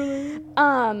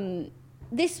 Literally.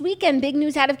 This weekend, big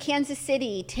news out of Kansas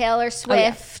City. Taylor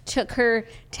Swift took her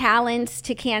talents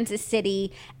to Kansas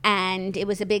City, and it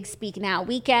was a big Speak Now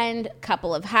weekend.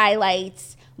 Couple of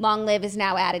highlights. Long Live is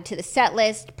now added to the set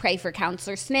list. Pray for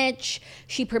Counselor Snitch.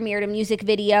 She premiered a music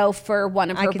video for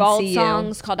one of her vault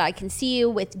songs called I Can See You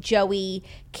with Joey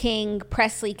King,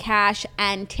 Presley Cash,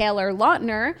 and Taylor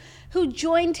Lautner, who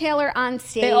joined Taylor on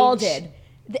stage. They all did.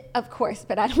 Of course,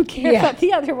 but I don't care about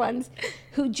the other ones,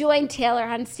 who joined Taylor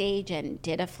on stage and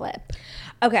did a flip.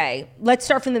 Okay, let's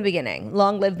start from the beginning.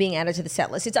 Long Live being added to the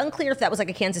set list. It's unclear if that was like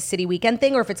a Kansas City weekend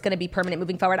thing or if it's going to be permanent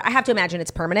moving forward. I have to imagine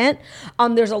it's permanent.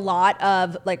 There's a lot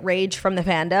of like rage from the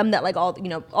fandom that like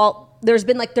there's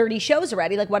been like 30 shows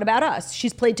already. Like, what about us?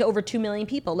 She's played to over 2 million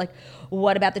people. Like,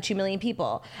 what about the 2 million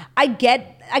people? I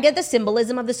get the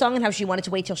symbolism of the song and how she wanted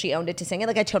to wait till she owned it to sing it.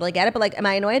 Like, I totally get it. But like, am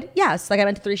I annoyed? Yes. Like, I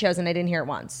went to 3 shows and I didn't hear it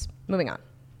once. Moving on.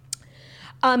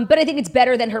 But I think it's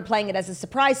better than her playing it as a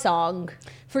surprise song.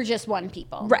 For just one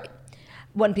people. Right.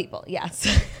 One people, yes.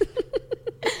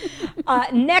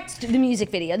 Next, the music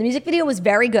video. The music video was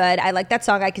very good. I like that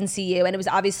song, I Can See You. And it was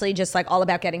obviously just like all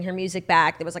about getting her music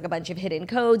back. There was like a bunch of hidden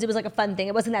codes. It was like a fun thing.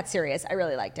 It wasn't that serious. I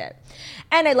really liked it.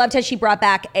 And I loved how she brought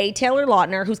back Taylor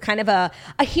Lautner, who's kind of a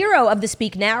hero of the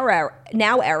Speak Now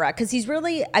era. Because he's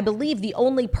really, I believe, the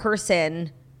only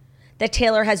person that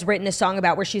Taylor has written a song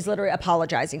about where she's literally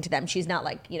apologizing to them. She's not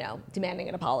like, demanding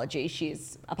an apology.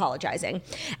 She's apologizing.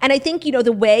 And I think,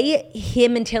 the way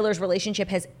him and Taylor's relationship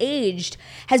has aged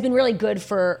has been really good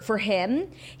for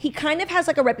him. He kind of has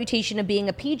like a reputation of being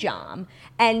a pjom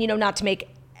and, not to make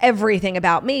everything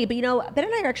about me, but Ben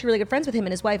and I are actually really good friends with him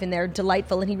and his wife, and they're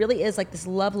delightful, and he really is like this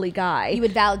lovely guy. You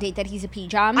would validate that he's a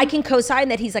pjom? I can co-sign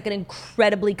that he's like an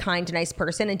incredibly kind, nice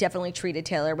person and definitely treated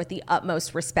Taylor with the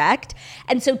utmost respect.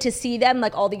 And so to see them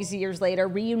like all these years later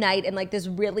reunite in like this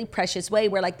really precious way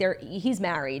where like he's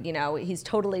married, he's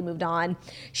totally moved on.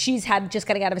 She's just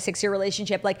getting out of a 6-year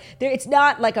relationship. Like it's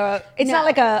not like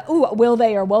a ooh, will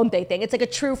they or won't they thing. It's like a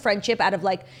true friendship out of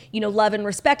like, love and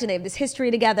respect, and they have this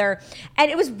history together. And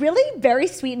it was really very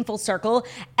sweet and full circle.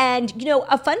 And,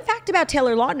 a fun fact about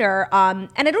Taylor Lautner, and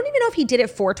I don't even know if he did it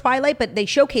for Twilight, but they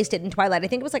showcased it in Twilight. I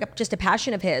think it was like just a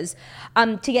passion of his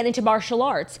to get into martial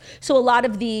arts. So a lot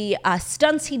of the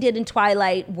stunts he did in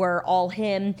Twilight were all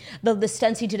him. The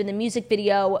stunts he did in the music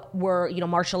video were,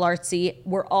 martial artsy,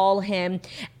 were all him.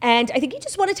 And I think he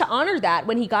just wanted to honor that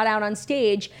when he got out on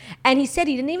stage. And he said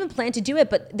he didn't even plan to do it,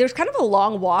 but there's kind of a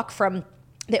long walk from...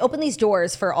 They opened these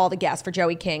doors for all the guests, for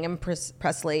Joey King and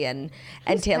Presley and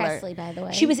Taylor. Presley, by the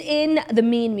way? She was in the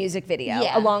Mean music video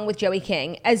along with Joey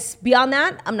King. As beyond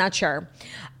that, I'm not sure.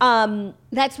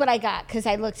 That's what I got because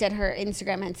I looked at her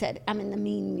Instagram and said, I'm in the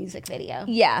Mean music video.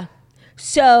 Yeah.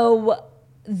 So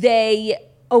they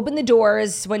opened the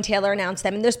doors when Taylor announced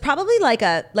them, and there's probably like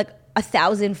a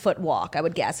 1,000-foot walk, I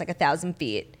would guess, like 1,000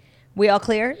 feet. We all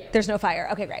clear? Yeah. There's no fire.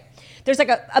 Okay, great. There's like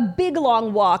a big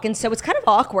long walk, and so it's kind of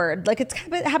awkward. Like it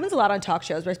happens a lot on talk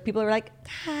shows where people are like,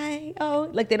 hi,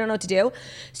 like they don't know what to do.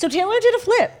 So Taylor did a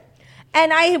flip,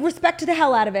 and I respect the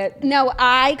hell out of it. No,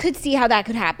 I could see how that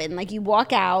could happen. Like you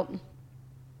walk out,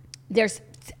 there's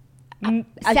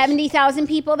 70,000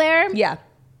 people there. Yeah.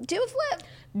 Do a flip.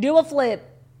 Do a flip.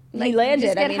 He landed.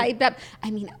 Just get hyped up.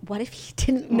 I mean, what if he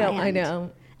didn't land? I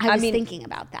know. I was thinking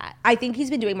about that. I think he's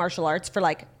been doing martial arts for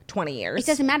like 20 years. It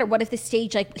doesn't matter. What if the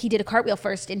stage, like he did a cartwheel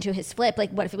first into his flip?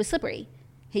 Like what if it was slippery?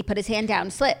 He put his hand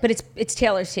down, slip. But it's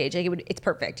Taylor's stage. Like it's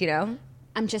perfect, you know?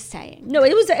 I'm just saying. No,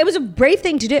 it was a brave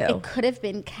thing to do. It could have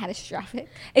been catastrophic.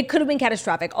 It could have been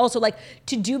catastrophic. Also, like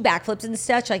to do backflips and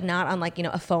such, like not on like, you know,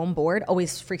 a foam board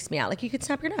always freaks me out. Like you could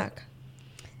snap your neck.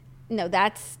 No,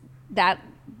 that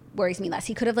worries me less.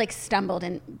 He could have like stumbled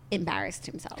and embarrassed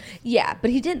himself. Yeah, but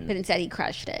he didn't. But instead he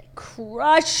crushed it.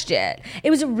 It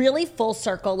was a really full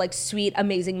circle, like sweet,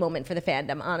 amazing moment for the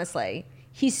fandom, honestly.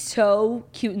 He's so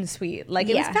cute and sweet. Like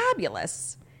it was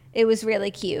fabulous. It was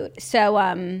really cute.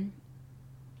 So,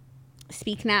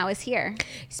 Speak Now is here.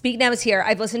 Speak Now is here.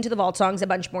 I've listened to the Vault songs a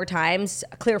bunch more times.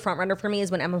 A clear frontrunner for me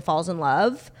is When Emma Falls in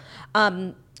Love.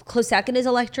 Close second is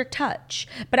Electric Touch.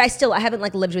 But I haven't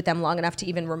like lived with them long enough to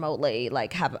even remotely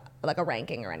like have like a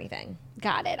ranking or anything.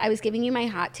 Got it. I was giving you my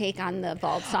hot take on the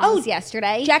Vault songs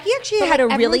yesterday. Jackie actually had a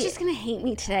really... Everyone's just going to hate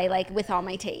me today, like with all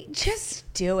my takes.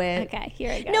 Just do it. Okay,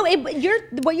 here I go. No,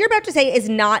 what you're about to say is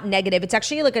not negative. It's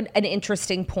actually like an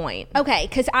interesting point. Okay,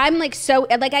 because I'm like so,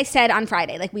 like I said on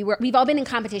Friday, like we've all been in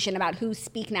competition about who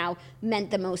Speak Now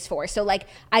meant the most for. So like,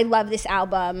 I love this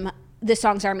album. The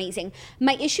songs are amazing.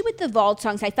 My issue with the Vault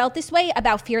songs, I felt this way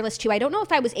about Fearless too. I don't know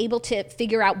if I was able to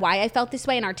figure out why I felt this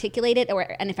way and articulate it,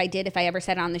 and if I ever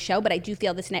said it on the show, but I do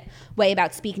feel this way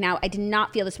about Speak Now. I did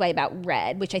not feel this way about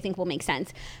Red, which I think will make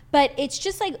sense. But it's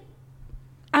just like,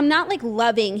 I'm not like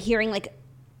loving hearing like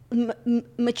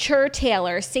mature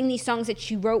Taylor sing these songs that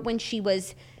she wrote when she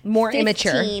was more 15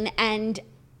 immature. And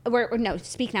or no,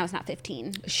 Speak Now is not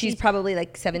 15. She's probably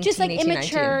like 17, just like 18,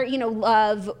 immature, 19. you know,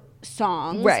 love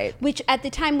songs, right? Which at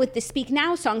the time with the Speak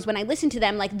Now songs, when I listened to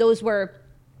them, like those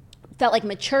felt like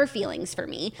mature feelings for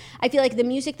me. I feel like the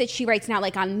music that she writes now,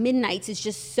 like on Midnights, is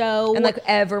just so, and like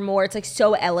Evermore, it's like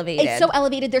so elevated. It's so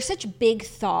elevated. There's such big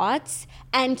thoughts,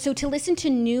 and so to listen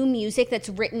to new music that's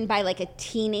written by like a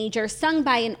teenager, sung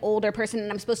by an older person,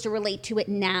 and I'm supposed to relate to it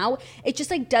now, it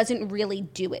just like doesn't really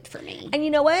do it for me. And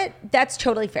you know what? That's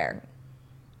totally fair.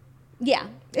 Yeah,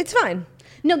 it's fine.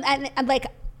 No, and like.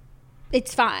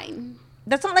 It's fine.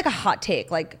 That's not like a hot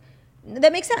take. Like,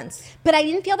 that makes sense. But I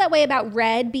didn't feel that way about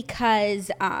Red because,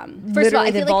 first literally, of all,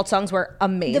 I the feel Vault songs were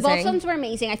amazing. The Vault songs were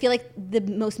amazing. I feel like the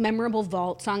most memorable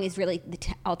Vault song is really the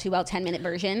All Too Well 10-minute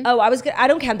version. Oh, I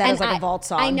don't count that as like a Vault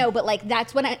song. I know, but like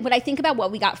that's when I think about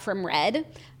what we got from Red.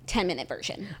 10-minute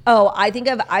version. Oh, I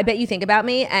Bet You Think About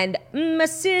Me and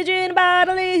Message in a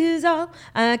Bottle is all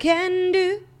I can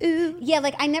do. Yeah,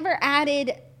 like I never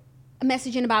added A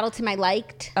Message in a Bottle to my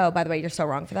liked. Oh, by the way, you're so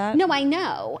wrong for that. No, I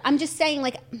know. I'm just saying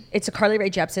like. It's a Carly Rae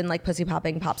Jepsen like pussy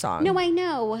popping pop song. No, I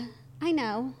know.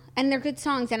 And they're good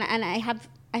songs and I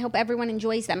hope everyone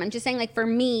enjoys them. I'm just saying like for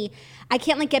me, I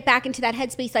can't like get back into that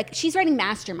headspace. Like she's writing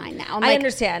Mastermind now. I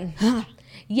understand.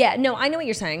 Yeah, no, I know what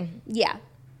you're saying. Yeah.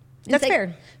 That's like,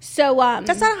 fair. So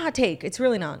that's not a hot take. It's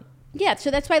really not. Yeah, so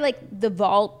that's why like the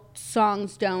Vault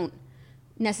songs don't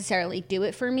necessarily do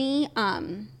it for me.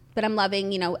 But I'm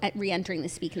loving, you know, re-entering the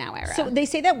Speak Now era. So they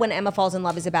say that When Emma Falls in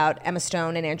Love is about Emma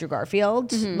Stone and Andrew Garfield.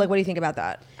 Mm-hmm. Like, what do you think about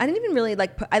that? I didn't even really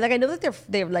like. I know that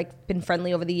they've like been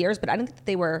friendly over the years, but I didn't think that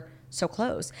they were so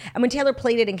close. And when Taylor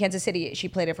played it in Kansas City, she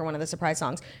played it for one of the surprise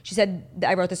songs. She said,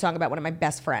 "I wrote the song about one of my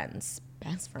best friends."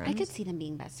 Best friends. I could see them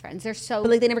being best friends. They're so.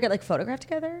 But like, they never get like photographed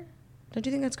together. Don't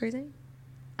you think that's crazy?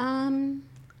 No.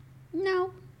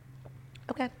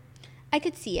 Okay. I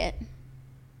could see it.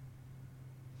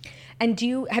 And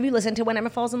have you listened to When Emma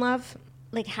Falls in Love?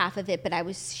 Like half of it, but I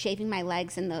was shaving my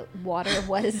legs and the water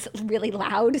was really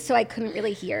loud, so I couldn't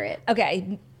really hear it.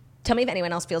 Okay. Tell me if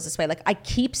anyone else feels this way. Like I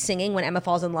keep singing When Emma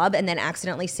Falls in Love and then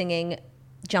accidentally singing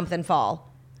Jump Then Fall.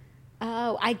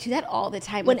 Oh, I do that all the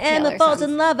time when with Taylor Emma falls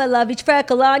songs. in love, I love each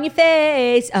freckle on your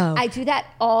face. Oh. I do that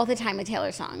all the time with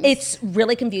Taylor songs. It's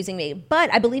really confusing me.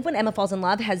 But I believe When Emma Falls in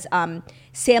Love has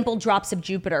sampled Drops of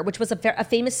Jupiter, which was a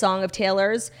famous song of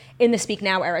Taylor's in the Speak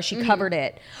Now era. She covered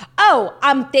it. Oh,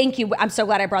 thank you. I'm so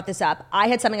glad I brought this up. I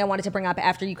had something I wanted to bring up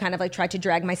after you kind of like tried to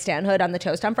drag my stanhood on the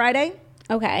toast on Friday.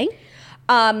 Okay.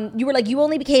 You were like, you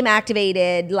only became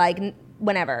activated like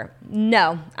whenever.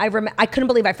 No, I couldn't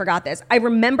believe I forgot this. I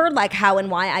remember like how and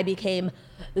why I became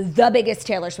the biggest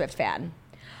Taylor Swift fan.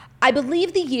 I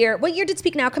believe what year did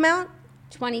Speak Now come out?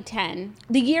 2010.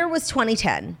 The year was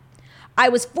 2010. I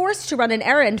was forced to run an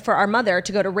errand for our mother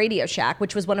to go to Radio Shack,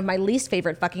 which was one of my least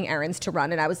favorite fucking errands to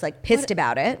run, and I was like pissed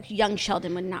about it. Young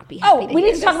Sheldon would not be happy. Oh, we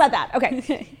need to talk about that.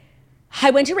 Okay.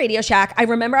 I went to Radio Shack. I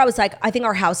remember I was like, I think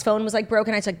our house phone was like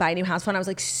broken. I had to like buy a new house phone. I was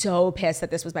like so pissed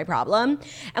that this was my problem.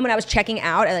 And when I was checking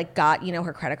out, I like got,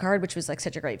 her credit card, which was like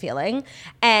such a great feeling.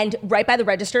 And right by the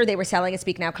register, they were selling a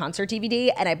Speak Now concert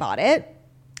DVD and I bought it.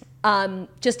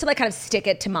 Just to like kind of stick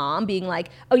it to mom, being like,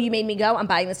 oh, you made me go? I'm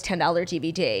buying this $10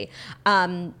 DVD.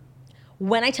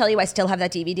 When I tell you I still have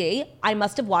that DVD, I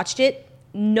must have watched it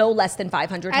no less than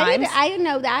 500 times. I didn't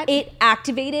know that. It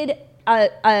activated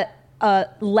a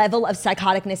level of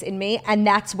psychoticness in me, and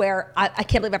that's where I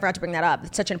can't believe I forgot to bring that up.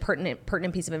 It's such an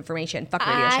pertinent piece of information. Fuck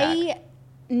Radio Shack. I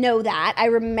know that. I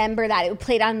remember that. It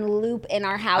played on loop in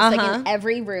our house, like in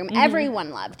every room. Mm-hmm. Everyone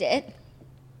loved it.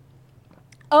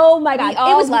 Oh my God. We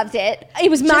all loved it. It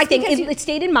was my thing. It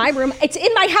stayed in my room. It's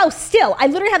in my house still. I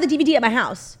literally have the DVD at my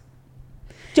house.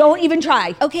 Don't even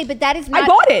try. Okay, but that is not... I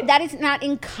bought it. That is not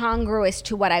incongruous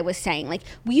to what I was saying. Like,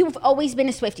 you've always been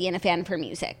a Swiftie and a fan for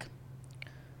music.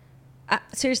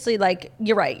 Seriously, like,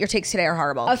 you're right. Your takes today are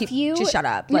horrible. Just shut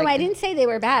up. No, I didn't say they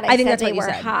were bad. I think said they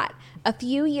were hot. A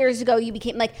few years ago, you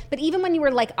became like, but even when you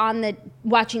were like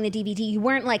watching the DVD, you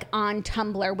weren't like on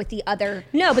Tumblr with the other.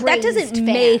 No, but that doesn't fans.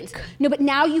 make. No, but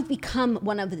now you've become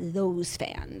one of those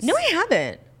fans. No, I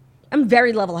haven't. I'm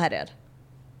very level-headed.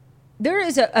 There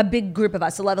is a big group of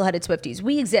us, the level-headed Swifties.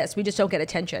 We exist. We just don't get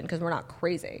attention because we're not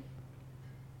crazy.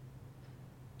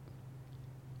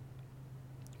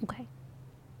 Okay.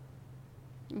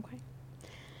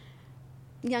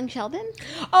 Young Sheldon?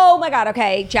 Oh my God,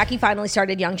 okay. Jackie finally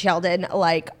started Young Sheldon.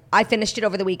 Like, I finished it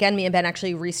over the weekend. Me and Ben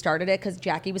actually restarted it because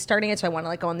Jackie was starting it, so I want to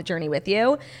like go on the journey with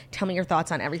you. Tell me your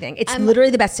thoughts on everything. It's literally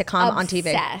the best sitcom on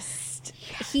TV. Obsessed.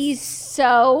 Yes. He's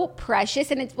so precious,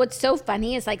 and it's what's so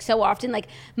funny is like so often like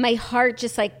my heart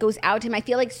just like goes out to him. I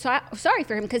feel like sorry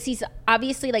for him because he's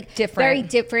obviously like very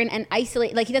different and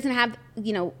isolated. Like he doesn't have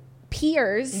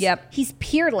peers. Yep. He's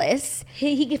peerless.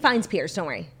 He finds peers. Don't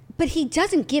worry. But he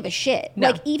doesn't give a shit.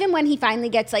 No. Like, even when he finally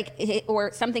gets, like,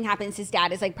 or something happens, his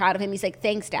dad is, like, proud of him. He's like,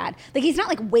 thanks, Dad. Like, he's not,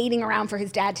 like, waiting around for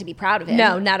his dad to be proud of him.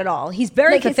 No, not at all. He's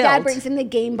very fulfilled. His dad brings him the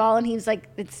game ball, and he's like,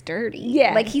 it's dirty.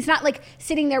 Yeah. Like, he's not, like,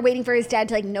 sitting there waiting for his dad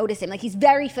to, like, notice him. Like, he's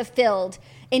very fulfilled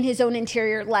in his own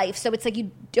interior life. So it's like you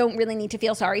don't really need to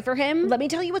feel sorry for him. Let me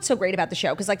tell you what's so great about the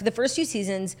show. Because, like, the first 2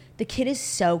 seasons, the kid is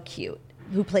so cute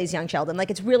who plays young Sheldon.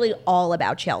 Like, it's really all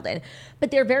about Sheldon.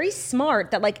 But they're very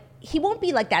smart that, like, he won't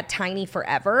be, like, that tiny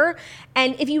forever.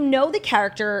 And if you know the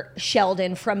character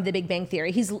Sheldon from The Big Bang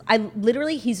Theory, he's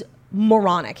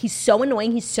moronic. He's so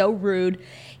annoying. He's so rude.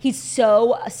 He's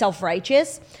so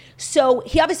self-righteous. So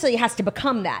he obviously has to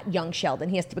become that young Sheldon.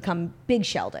 He has to become Big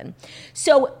Sheldon.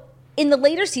 So in the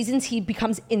later seasons, he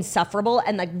becomes insufferable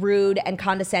and, like, rude and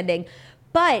condescending.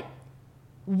 But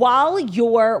while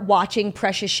you're watching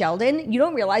Precious Sheldon, you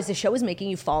don't realize the show is making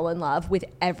you fall in love with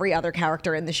every other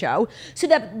character in the show. So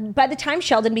that by the time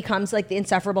Sheldon becomes like the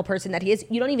insufferable person that he is,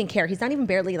 you don't even care. He's not even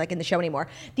barely like in the show anymore.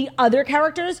 The other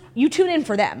characters, you tune in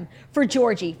for them. For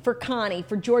Georgie, for Connie,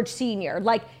 for George Sr.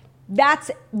 Like,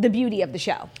 that's the beauty of the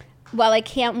show. Well, I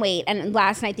can't wait. And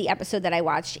last night, the episode that I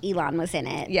watched, Elon was in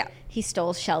it. Yeah. He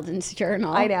stole Sheldon's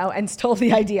journal. I know, and stole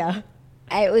the idea.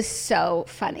 It was so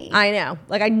funny. I know.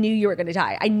 Like, I knew you were going to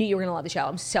die. I knew you were going to love the show.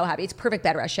 I'm so happy. It's a perfect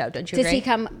bed rest show. Don't you agree? Does he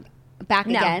come back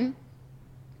again?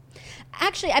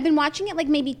 Actually, I've been watching it like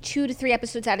maybe 2 to 3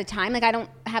 episodes at a time. Like, I don't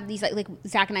have these, like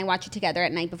Zach and I watch it together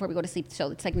at night before we go to sleep.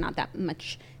 So it's like not that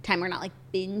much time. We're not like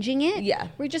binging it. Yeah.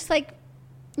 We're just like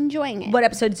enjoying it. What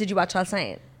episodes did you watch last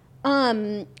night?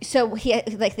 So he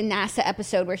like the NASA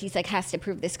episode where he's like has to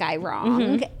prove this guy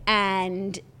wrong,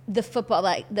 and the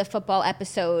football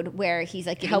episode where he's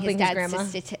like giving helping his his grandma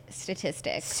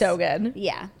statistics. So good.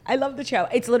 Yeah, I love the show.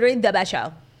 It's literally the best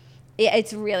show. Yeah,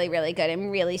 it's really, really good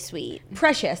and really sweet.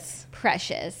 Precious.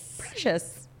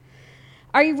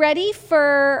 Are you ready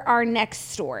for our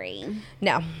next story?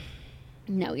 No,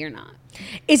 you're not.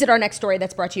 Is it our next story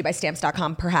that's brought to you by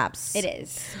Stamps.com? Perhaps. It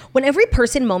is. When every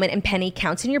person, moment, and penny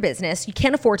counts in your business, you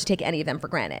can't afford to take any of them for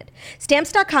granted.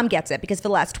 Stamps.com gets it because for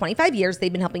the last 25 years,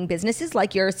 they've been helping businesses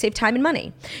like yours save time and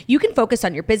money. You can focus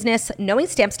on your business knowing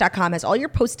Stamps.com has all your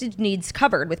postage needs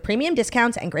covered with premium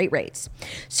discounts and great rates.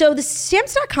 So the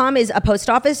Stamps.com is a post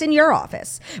office in your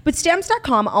office. With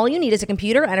Stamps.com, all you need is a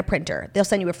computer and a printer. They'll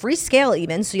send you a free scale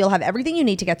even, so you'll have everything you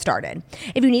need to get started.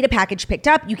 If you need a package picked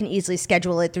up, you can easily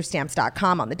schedule it through Stamps.com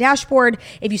on the dashboard.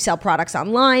 If you sell products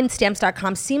online,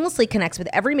 Stamps.com seamlessly connects with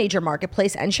every major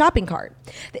marketplace and shopping cart.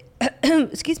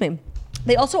 Excuse me.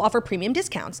 They also offer premium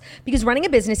discounts because running a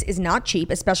business is not cheap,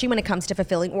 especially when it comes to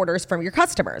fulfilling orders from your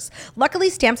customers. Luckily,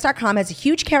 Stamps.com has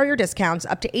huge carrier discounts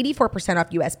up to 84% off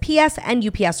USPS and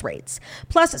UPS rates.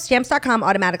 Plus, Stamps.com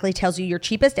automatically tells you your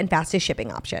cheapest and fastest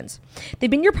shipping options. They've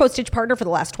been your postage partner for the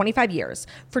last 25 years.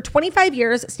 For 25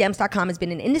 years, Stamps.com has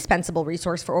been an indispensable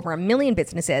resource for over 1 million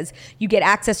businesses. You get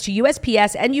access to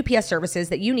USPS and UPS services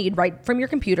that you need right from your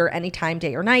computer anytime,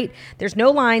 day or night. There's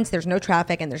no lines, there's no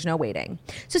traffic, and there's no waiting.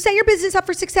 So set your business up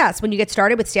for success when you get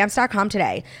started with Stamps.com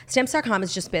today. Stamps.com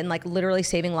has just been like literally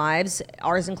saving lives,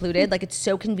 ours included. Like, it's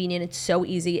so convenient, it's so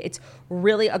easy. It's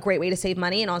really a great way to save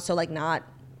money and also like not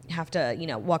have to,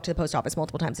 walk to the post office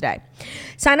multiple times a day.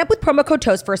 Sign up with promo code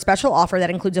TOAST for a special offer that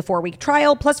includes a 4-week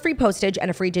trial plus free postage and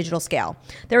a free digital scale.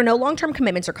 There are no long-term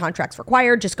commitments or contracts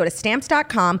required. Just go to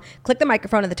Stamps.com, click the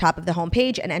microphone at the top of the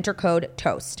homepage, and enter code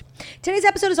TOAST. Today's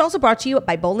episode is also brought to you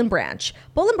by Boll & Branch.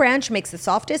 Boll & Branch makes the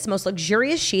softest, most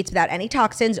luxurious sheets without any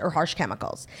toxins or harsh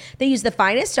chemicals. They use the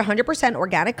finest 100%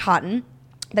 organic cotton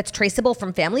that's traceable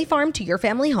from family farm to your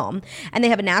family home, and they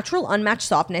have a natural unmatched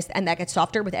softness, and that gets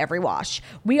softer with every wash.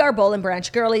 We are Boll &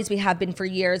 Branch girlies. We have been for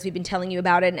years. We've been telling you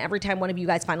about it, and every time one of you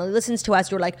guys finally listens to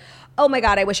us, you're like, oh my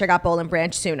God, I wish I got Boll &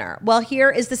 Branch sooner. Well, here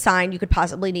is the sign you could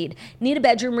possibly need. Need a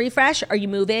bedroom refresh? Are you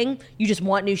moving? You just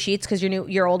want new sheets because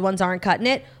your old ones aren't cutting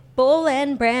it? Boll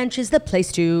 & Branch is the place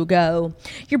to go.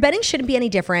 Your bedding shouldn't be any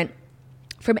different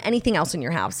from anything else in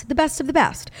your house, the best of the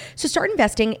best. So start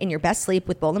investing in your best sleep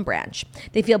with Boll & Branch.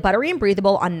 They feel buttery and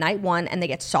breathable on night one, and they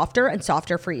get softer and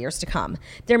softer for years to come.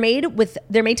 They're made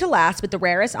to last with the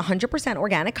rarest 100%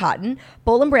 organic cotton.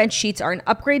 Boll & Branch sheets are an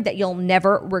upgrade that you'll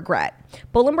never regret.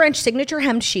 Boll & Branch signature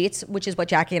hemmed sheets, which is what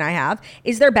Jackie and I have,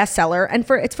 is their bestseller, and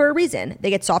it's for a reason. They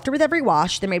get softer with every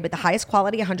wash. They're made with the highest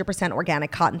quality 100%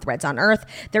 organic cotton threads on earth.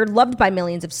 They're loved by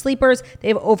millions of sleepers. They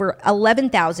have over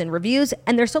 11,000 reviews,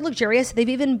 and they're so luxurious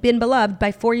they've even been beloved by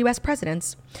 4 U.S.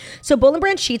 presidents. So Boll &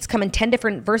 Branch sheets come in 10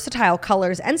 different versatile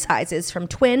colors and sizes, from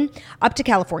twin up to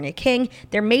California King.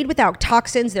 They're made without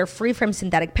toxins. They're free from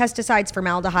synthetic pesticides,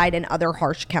 formaldehyde, and other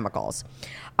harsh chemicals.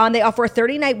 They offer a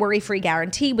 30-night worry-free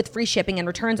guarantee with free shipping and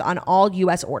returns on all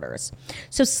U.S. orders.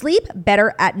 So sleep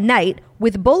better at night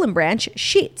with Boll & Branch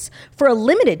sheets. For a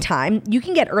limited time, you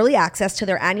can get early access to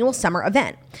their annual summer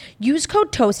event. Use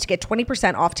code TOAST to get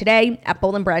 20% off today at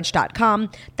bollandbranch.com.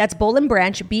 That's Boll &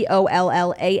 Branch,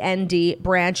 BOLLAND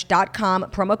branch.com,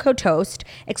 promo code TOAST.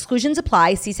 Exclusions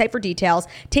apply. See site for details.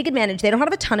 Take advantage. They don't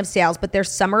have a ton of sales, but their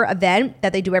summer event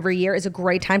that they do every year is a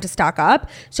great time to stock up.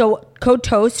 So code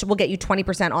TOAST will get you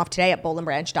 20% off today at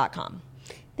bollandbranch.com.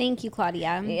 Thank you,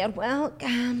 Claudia. Yeah, well,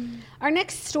 our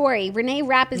next story, Renee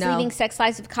Rapp is leaving Sex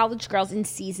Lives of College Girls in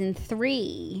season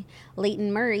 3.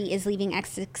 Leighton Murray is leaving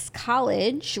Essex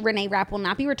College. Renee Rapp will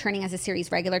not be returning as a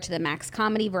series regular to the Max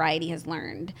comedy, Variety has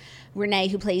learned. Renee,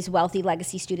 who plays wealthy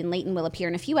legacy student Leighton, will appear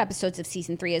in a few episodes of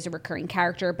season 3 as a recurring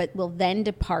character, but will then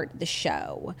depart the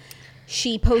show.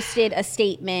 She posted a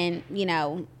statement,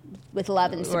 with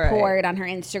love and support on her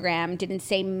Instagram. Didn't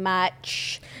say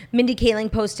much. Mindy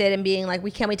Kaling posted and being like,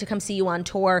 we can't wait to come see you on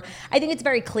tour. I think it's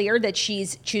very clear that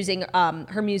she's choosing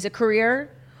her music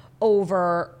career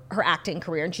over her acting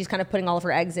career, and she's kind of putting all of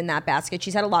her eggs in that basket.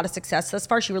 She's had a lot of success thus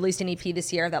far. She released an EP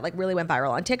this year that really went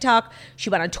viral on TikTok. She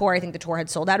went on tour. I think the tour had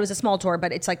sold out. It was a small tour,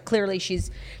 but it's clearly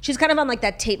she's kind of on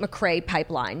that Tate McRae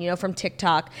pipeline, from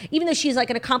TikTok. Even though she's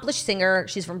an accomplished singer,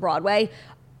 she's from Broadway.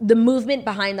 The movement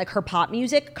behind her pop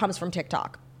music comes from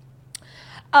TikTok.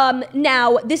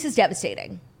 Now, this is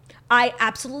devastating. I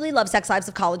absolutely love Sex Lives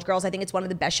of College Girls. I think it's one of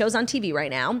the best shows on TV right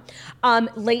now.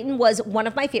 Leighton was one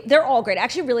of my favorite. They're all great. I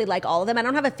actually really like all of them. I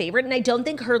don't have a favorite, and I don't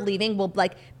think her leaving will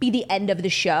be the end of the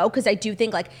show, because I do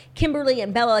think Kimberly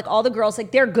and Bella, all the girls,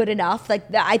 they're good enough. And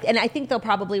I think they'll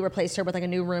probably replace her with a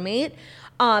new roommate.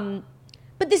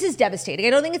 But this is devastating. I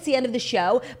don't think it's the end of the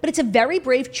show, but it's a very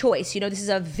brave choice. This is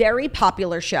a very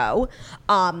popular show.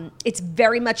 It's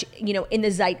very much, in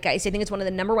the zeitgeist. I think it's one of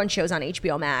the number one shows on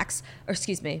HBO Max.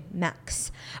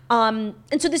 And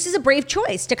so this is a brave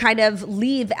choice to kind of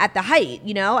leave at the height,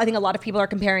 I think a lot of people are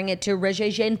comparing it to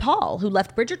Regé-Jean Paul, who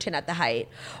left Bridgerton at the height.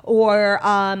 Or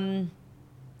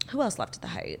who else left at the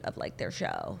height of their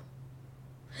show?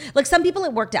 Some people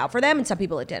it worked out for them and some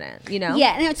people it didn't,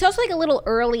 Yeah, and it's also a little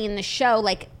early in the show.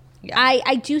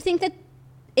 I do think that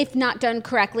if not done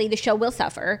correctly, the show will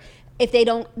suffer. If they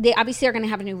don't, they obviously are going to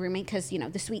have a new roommate because,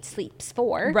 the suite sleeps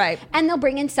 4. Right. And they'll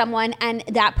bring in someone and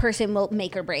that person will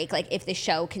make or break, if the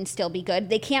show can still be good.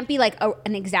 They can't be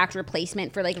an exact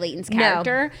replacement for Leighton's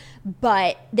character,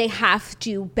 but they have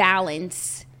to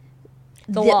balance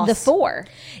the 4.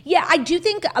 Yeah, I do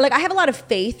think, I have a lot of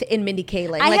faith in Mindy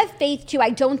Kaling. I have faith too.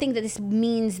 I don't think that this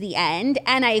means the end.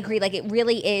 And I agree, it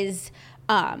really is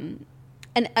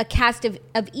a cast of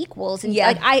equals. And Yeah.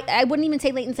 like I wouldn't even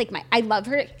say Leighton's like I love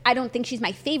her. I don't think she's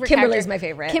my favorite. Kimberly's character. my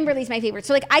favorite. Kimberly's my favorite.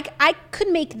 So like I could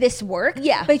make this work.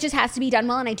 Yeah. But it just has to be done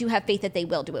well, and I do have faith that they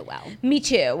will do it well. Me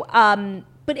too.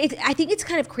 But I think it's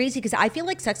kind of crazy because I feel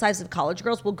like Sex Lives of College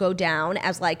Girls will go down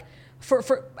as like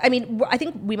I mean, I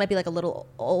think we might be like a little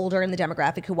older in the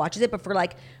demographic who watches it, but for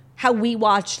like how we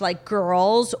watch like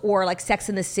Girls or like Sex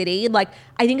in the City, like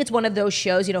I think it's one of those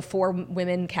shows, you know, 4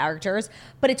 women characters,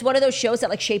 but it's one of those shows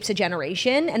that like shapes a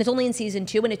generation, and it's only in season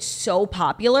 2 and it's so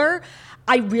popular.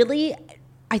 I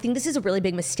think this is a really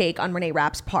big mistake on Renee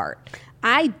Rapp's part.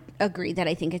 I agree that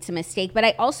I think it's a mistake, but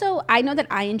I know that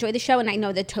I enjoy the show, and I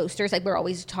know the Toasters, like we're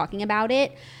always talking about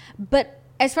it, but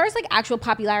as far as like actual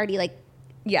popularity, like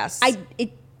Yes.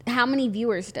 how many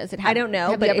viewers does it have? I don't know.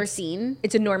 Have but you ever seen?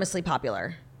 It's enormously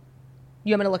popular.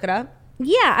 You want me to look it up?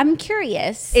 Yeah, I'm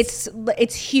curious.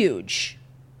 It's huge.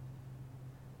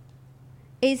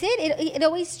 Is it? It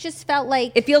always just felt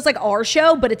like It feels like our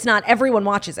show, but it's not. Everyone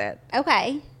watches it.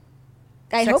 okay.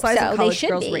 I Sex hope Lives so. of They College should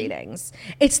Girls be. ratings.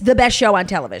 It's the best show on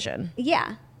television.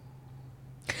 Yeah.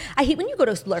 I hate when you go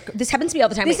to look. This happens to me all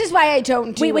the time. This is why I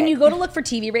don't do Wait, when it. you go to look for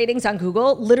TV ratings on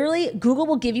Google, literally Google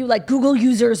will give you like Google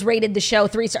users rated the show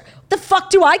 3 stars. The fuck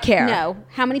do I care? No.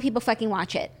 How many people fucking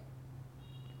watch it?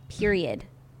 Period.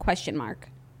 Question mark.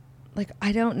 Like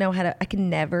I don't know how to. I can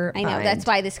never. I know. find- That's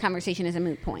why this conversation is a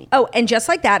moot point. Oh, and just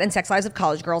like that, and Sex Lives of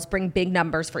College Girls bring big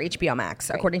numbers for HBO Max,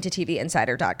 according to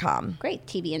TVInsider.com. Great.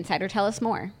 TV Insider, tell us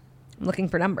more. I'm looking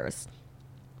for numbers.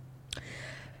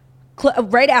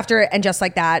 Right after and just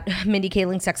like that, Mindy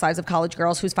Kaling's Sex Lives of College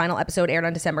Girls, whose final episode aired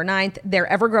on December 9th, their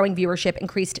ever-growing viewership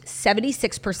increased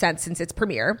 76% since its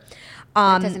premiere.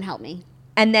 That doesn't help me.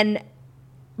 And then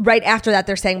right after that,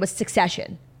 they're saying was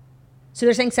Succession. So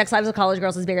they're saying Sex Lives of College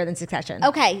Girls is bigger than Succession.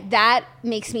 Okay, that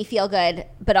makes me feel good,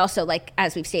 but also, like,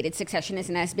 as we've stated, Succession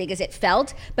isn't as big as it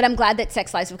felt, but I'm glad that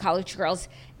Sex Lives of College Girls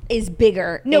is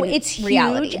bigger. No, in it's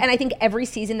reality. huge, and I think every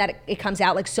season that it comes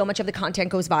out, like so much of the content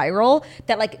goes viral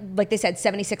that like they said,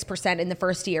 76% in the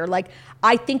first year. Like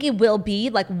I think it will be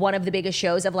like one of the biggest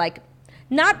shows of like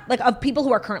not like of people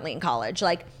who are currently in college.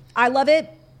 Like I love it,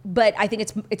 but I think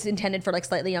it's intended for like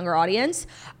slightly younger audience.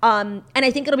 And I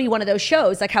think it'll be one of those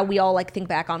shows like how we all like think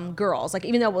back on Girls. Like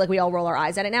even though like we all roll our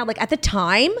eyes at it now, like at the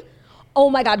time, oh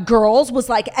my God, Girls was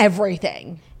like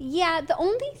everything. Yeah, the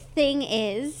only thing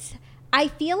is, I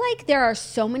feel like there are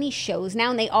so many shows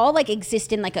now, and they all like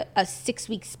exist in like a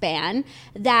 6-week span,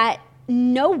 that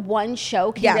no one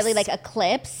show can Yes. really like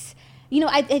eclipse. You know,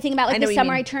 I think about I like know The what you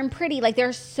Summer mean. I Turned Pretty. Like there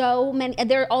are so many. And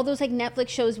there are all those like Netflix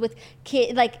shows with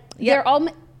kids. Like Yep. they're all,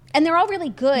 and they're all really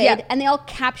good, Yep. and they all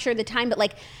capture the time. But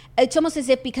like it's almost as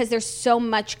if because there's so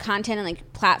much content and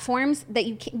like platforms that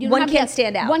you don't One have can't to-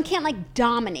 stand out. One can't like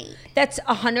dominate. That's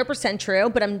 100% true,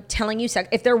 but I'm telling you,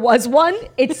 if there was one,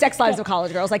 it's Sex Lives of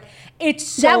College Girls. Like, it's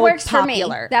so That works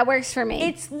popular. for me. That works for me.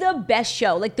 It's the best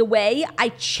show. Like, the way I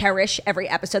cherish every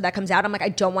episode that comes out, I'm like, I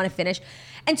don't want to finish.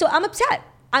 And so I'm upset.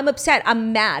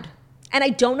 I'm mad. And I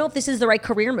don't know if this is the right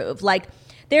career move. Like,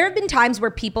 there have been times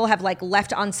where people have, like,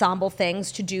 left ensemble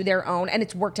things to do their own, and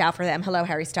it's worked out for them. Hello,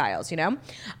 Harry Styles, you know?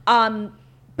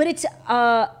 But it's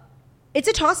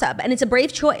a toss-up, and it's a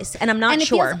brave choice, and I'm not and it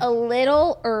sure. feels a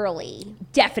little early.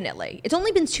 Definitely. It's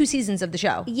only been 2 seasons of the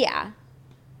show. Yeah.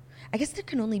 I guess there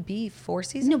can only be 4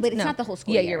 seasons. No, but it's not the whole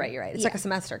school Yeah, year. you're right. It's Yeah. like a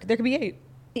semester. There could be 8.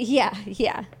 Yeah.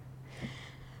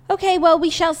 Okay, well, we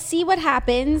shall see what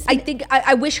happens. I think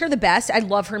I wish her the best. I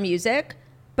love her music,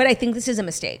 but I think this is a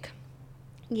mistake.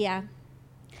 Yeah.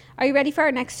 Are you ready for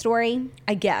our next story?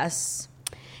 I guess.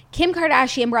 Kim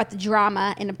Kardashian brought the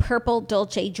drama in a purple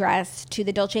Dolce dress to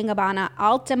the Dolce & Gabbana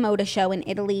Alta Moda show in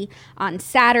Italy on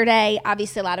Saturday.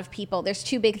 Obviously, a lot of people, there's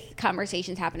 2 big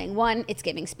conversations happening. 1, it's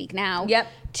giving Speak Now. Yep.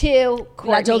 2,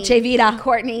 La Dolce Vita.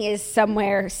 Courtney is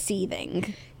somewhere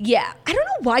seething. Yeah. I don't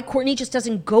know why Courtney just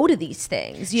doesn't go to these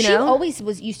things, you know? She always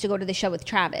used to go to the show with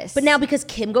Travis. But now because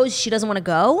Kim goes, she doesn't want to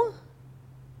go?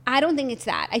 I don't think it's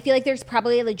that. I feel like there's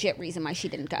probably a legit reason why she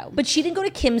didn't go. But she didn't go to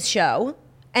Kim's show.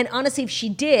 And honestly, if she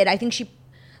did, I think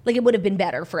it would have been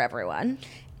better for everyone.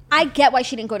 I get why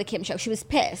she didn't go to Kim's show. She was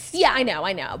pissed. Yeah, I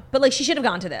know. But like, she should have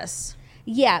gone to this.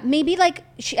 Yeah, maybe like,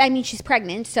 she's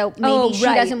pregnant, so maybe Oh, she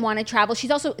right. doesn't want to travel.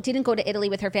 She's also didn't go to Italy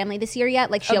with her family this year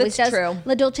yet, like she Oh, always that's does. true.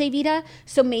 La Dolce Vita.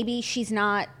 So maybe she's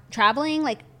not traveling.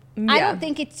 Like, I Yeah. don't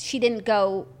think she didn't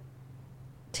go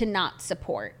to not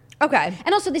support. Okay.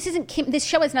 And also, this isn't Kim. This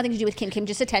show has nothing to do with Kim. Kim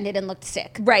just attended and looked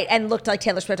sick. Right, and looked like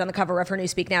Taylor Swift on the cover of her new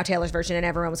Speak Now Taylor's version, and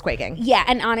everyone was quaking. Yeah,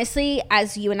 and honestly,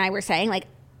 as you and I were saying, like,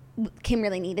 Kim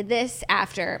really needed this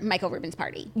after Michael Rubin's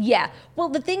party. Yeah. Well,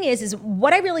 the thing is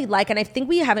what I really like, and I think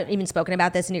we haven't even spoken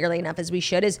about this nearly enough as we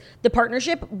should, is the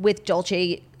partnership with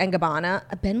Dolce and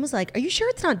Gabbana. Ben was like, are you sure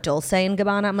it's not Dulce and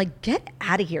Gabbana? I'm like, get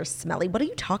out of here, Smelly. What are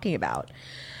you talking about?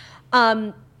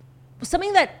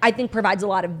 Something that I think provides a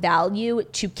lot of value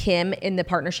to Kim in the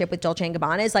partnership with Dolce &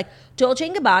 Gabbana is like Dolce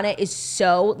 & Gabbana is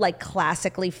so like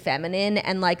classically feminine,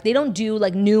 and like they don't do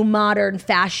like new modern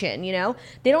fashion, you know?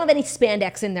 They don't have any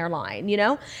spandex in their line, you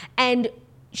know? And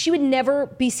she would never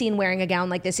be seen wearing a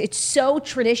gown like this. It's so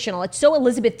traditional. It's so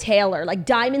Elizabeth Taylor, like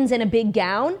diamonds in a big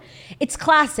gown. It's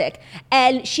classic.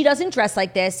 And she doesn't dress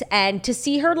like this. And to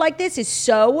see her like this is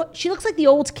so, she looks like the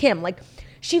old Kim. Like,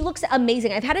 she looks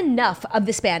amazing. I've had enough of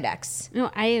the spandex. No,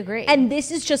 I agree. And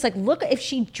this is just like, look, if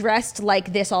she dressed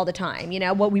like this all the time, you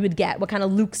know, what we would get, what kind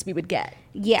of looks we would get.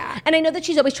 Yeah. And I know that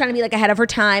she's always trying to be like ahead of her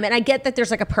time, and I get that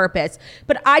there's like a purpose,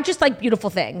 but I just like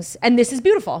beautiful things, and this is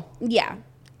beautiful. Yeah,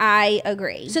 I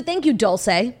agree. So thank you,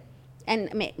 Dulce.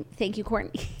 And thank you,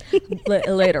 Courtney.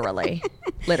 Literally.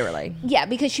 Yeah,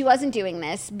 because she wasn't doing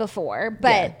this before, but...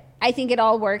 Yeah. I think it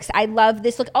all works. I love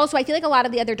this look. Also, I feel like a lot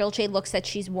of the other Dolce looks that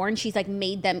she's worn, she's like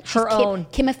made them her own.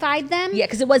 Kimified them. Yeah,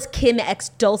 because it was Kim x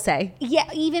Dulce. Yeah,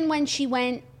 even when she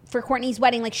went for Courtney's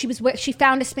wedding, like she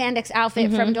found a spandex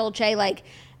outfit from Dolce. Like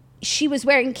she was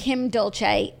wearing Kim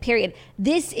Dolce. Period.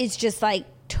 This is just like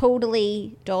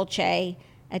totally Dolce.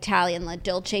 Italian, La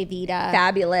Dolce Vita.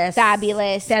 Fabulous,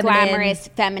 feminine. Glamorous,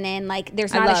 feminine. Like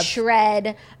there's not a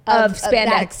shred of spandex.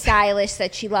 That stylish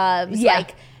that she loves. Yeah.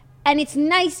 Like, and it's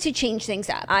nice to change things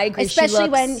up. I agree. Especially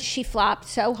when she flopped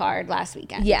so hard last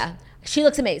weekend. Yeah. She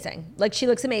looks amazing. Like, she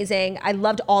looks amazing. I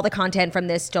loved all the content from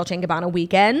this Dolce & Gabbana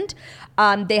weekend.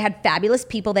 They had fabulous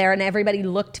people there, and everybody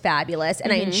looked fabulous.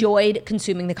 And I enjoyed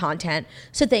consuming the content.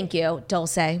 So thank you,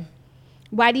 Dulce.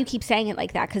 Why do you keep saying it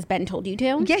like that? Because Ben told you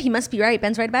to? Yeah, he must be right.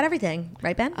 Ben's right about everything.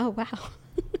 Right, Ben? Oh, wow.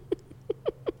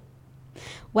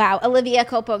 Wow, Olivia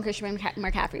Culpo and Christian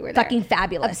McCaffrey were there. Fucking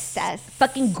fabulous. Obsessed.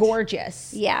 Fucking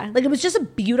gorgeous. Yeah. Like, it was just a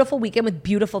beautiful weekend with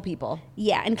beautiful people.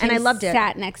 Yeah, and I loved it.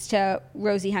 Sat next to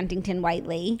Rosie Huntington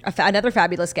Whiteley. Another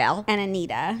fabulous gal. And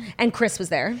Anita. And Chris was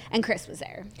there.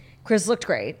 Chris looked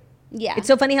great. Yeah. It's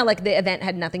so funny how, like, the event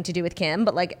had nothing to do with Kim,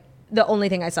 but, like, the only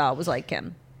thing I saw was, like,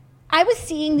 Kim. I was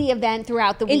seeing the event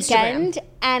throughout the weekend, Instagram.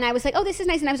 And I was like, oh, this is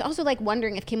nice. And I was also like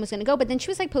wondering if Kim was going to go, but then she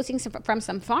was like posting from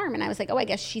some farm, and I was like, oh, I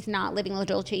guess she's not living La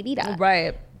Dolce Vita.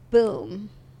 Right. Boom.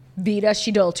 Vita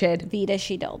she dolced. Vita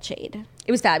she dolced. It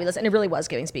was fabulous, and it really was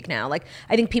giving Speak Now. Like,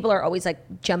 I think people are always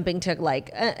like jumping to like,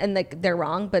 and like they're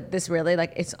wrong, but this really,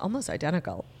 like, it's almost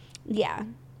identical. Yeah.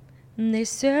 And they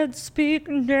said Speak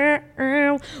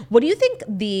Now. What do you think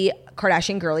the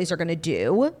Kardashian girlies are going to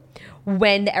do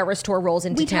when the Eras Tour rolls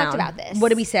into town? We talked about this. What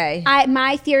did we say?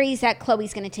 My theory is that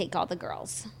Khloe's going to take all the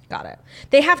girls. Got it.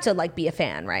 They have to like be a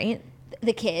fan, right?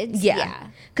 The kids? Yeah.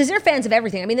 Because they're fans of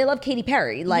everything. I mean, they love Katy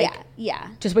Perry. Like, yeah.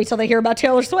 Just wait till they hear about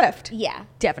Taylor Swift. Yeah.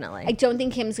 Definitely. I don't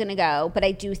think Kim's going to go, but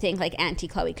I do think like Auntie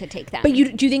Khloe could take them. But do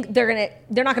you think they're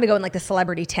not going to go in like the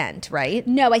celebrity tent, right?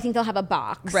 No, I think they'll have a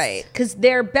box. Right. Because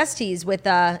they're besties with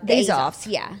Azov.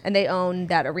 Yeah. And they own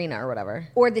that arena or whatever.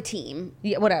 Or the team.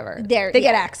 Yeah, whatever. They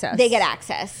get access. They get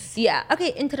access. Yeah.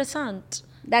 Okay, interessant.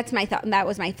 That's my thought. That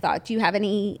was my thought. Do you have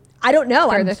any... I don't know.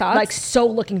 Further I'm thoughts? like so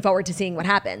looking forward to seeing what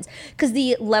happens. Because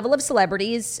the level of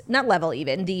celebrities, not level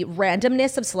even, the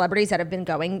randomness of celebrities that have been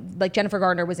going, like Jennifer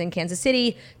Garner was in Kansas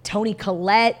City, Toni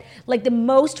Collette, like the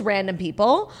most random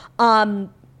people.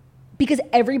 Because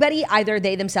everybody, either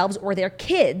they themselves or their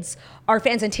kids, are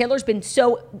fans. And Taylor's been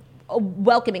so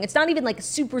welcoming. It's not even like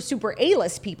super, super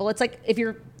A-list people. It's like if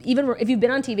you've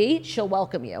been on TV, she'll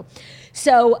welcome you.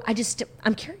 So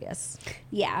I'm curious.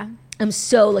 Yeah. I'm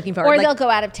so looking forward. Or they'll go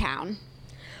out of town.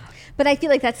 But I feel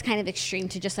like that's kind of extreme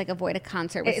to just like avoid a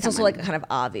concert with It's someone. also like kind of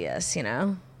obvious, you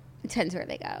know? It depends where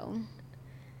they go.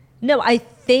 No, I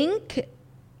think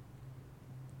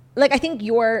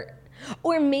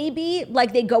or maybe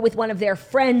like they go with one of their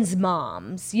friends'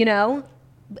 moms, you know?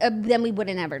 Then we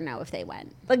wouldn't ever know if they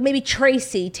went. Like maybe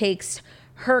Tracy takes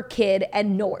her kid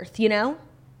and North, you know?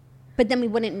 But then we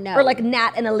wouldn't know. Or like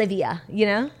Nat and Olivia, you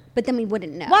know? But then we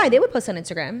wouldn't know. Why? They would post on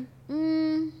Instagram.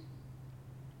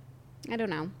 I don't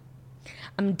know.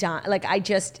 I'm done. Like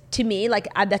to me, like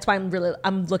that's why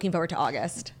I'm looking forward to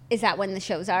August. Is that when the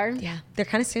shows are? Yeah, they're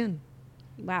kind of soon.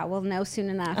 Wow, we'll know soon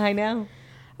enough. I know.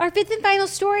 Our fifth and final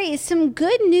story is some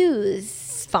good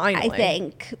news. Finally. I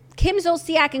think. Kim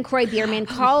Zolciak and Kroy Biermann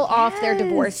call off their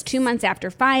divorce 2 months after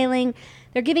filing.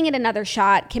 They're giving it another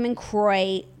shot. Kim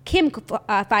filed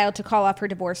to call off her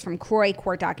divorce from Kroy,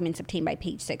 court documents obtained by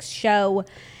Page Six show.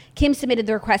 Kim submitted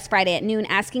the request Friday at noon,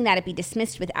 asking that it be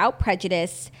dismissed without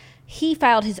prejudice. he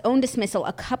filed his own dismissal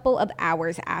a couple of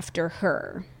hours after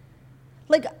her.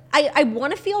 Like, I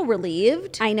want to feel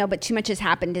relieved. I know, but too much has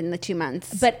happened in the 2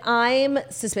 months. But I'm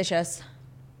suspicious.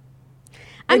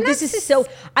 I'm Like, not this is so...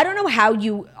 I don't know how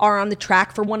you are on the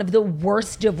track for one of the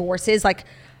worst divorces. Like,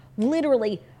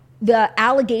 literally, the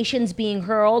allegations being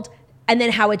hurled, and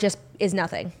then how it just is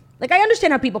nothing. Like, I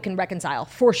understand how people can reconcile,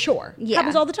 for sure. Yeah.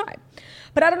 Happens all the time.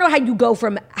 But I don't know how you go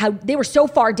from how they were so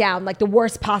far down, like the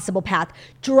worst possible path,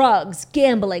 drugs,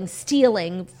 gambling,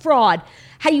 stealing, fraud,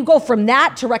 how you go from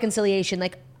that to reconciliation.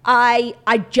 Like, I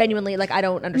genuinely, like, I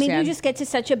don't understand. Maybe you just get to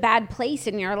such a bad place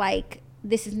and you're like,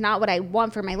 this is not what I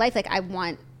want for my life. Like, I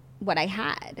want what I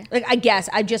had. Like, I guess,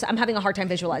 I'm having a hard time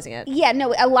visualizing it. Yeah,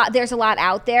 no, there's a lot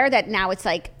out there that now it's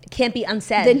like, It can't be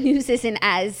unsaid. the news isn't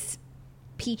as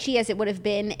peachy as it would have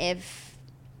been if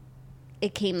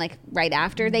it came like right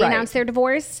after they Right. announced their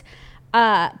divorce.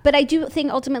 But I do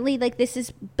think ultimately, like, this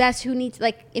is best who needs,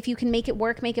 like, if you can make it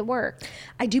work, make it work.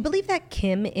 I do believe that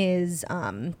Kim is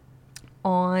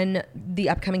on the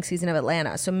upcoming season of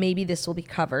Atlanta, so maybe this will be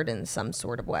covered in some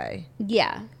sort of way.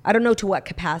 Yeah. I don't know to what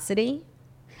capacity.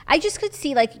 I just could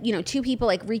see, like, you know, two people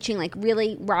like reaching like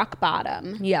really rock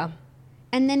bottom Yeah,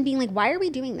 and then being like, why are we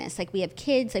doing this? Like, we have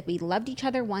kids, like, we loved each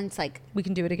other once, like, we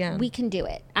can do it again. we can do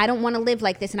it. I don't want to live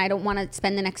like this, and I don't want to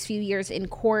spend the next few years in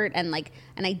court, and like,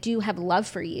 and I do have love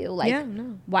for you. Like, Yeah,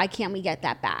 no. why can't we get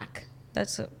that back?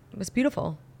 It's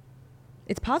beautiful.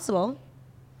 It's possible.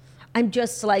 I'm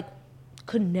just like,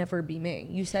 could never be me.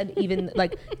 You said even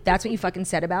like that's what you fucking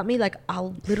said about me. Like,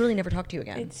 I'll literally never talk to you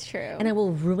again. It's true. And I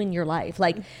will ruin your life.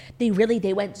 Like, they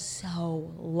went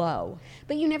so low.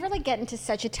 But you never like get into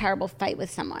such a terrible fight with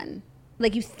someone.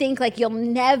 Like, you think like you'll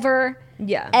never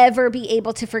ever be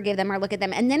able to forgive them or look at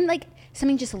them, and then like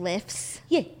something just lifts.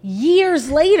 Yeah,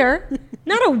 years later,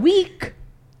 not a week.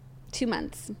 2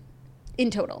 months in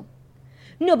total.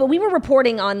 No, but we were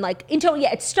reporting on like in total.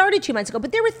 Yeah, it started 2 months ago,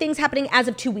 but there were things happening as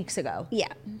of 2 weeks ago. Yeah.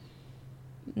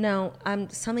 No,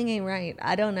 something ain't right.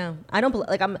 I don't know. I don't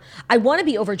like I want to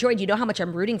be overjoyed. You know how much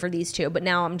I'm rooting for these two, but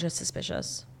now I'm just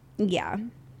suspicious. Yeah.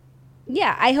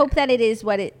 Yeah, I hope that it is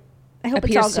what it I hope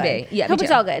Appears it's all to good. be. Yeah, I hope me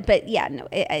it's too. all good, but yeah, no,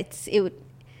 it would.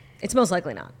 It's most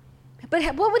likely not. But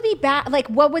what would be bad? Like,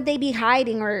 what would they be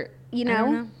hiding, or you know? I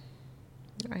don't know.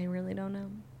 I really don't know.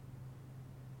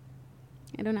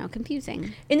 I don't know.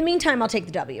 Confusing. In the meantime, I'll take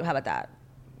the W. How about that?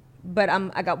 But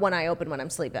I got one eye open when I'm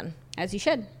sleeping. As you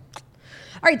should.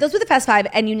 All right, those were the Fast Five,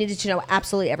 and you needed to know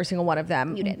absolutely every single one of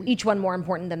them. You did. Each one more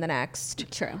important than the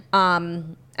next. True.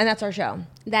 And that's our show.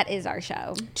 That is our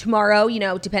show. Tomorrow, you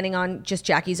know, depending on just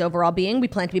Jackie's overall being, we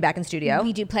plan to be back in studio.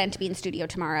 We do plan to be in studio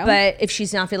tomorrow. But if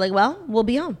she's not feeling well, we'll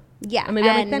be home. yeah, And maybe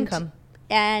I'll make Ben come.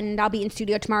 And I'll be in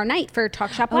studio tomorrow night for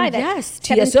Talk Shop Live yes, at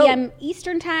 7 TSO. p.m.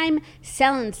 Eastern Time,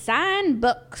 selling signed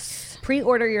books.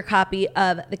 Pre-order your copy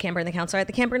of The Camper and the Counselor at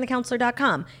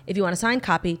thecamperandthecounselor.com. If you want a signed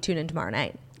copy, tune in tomorrow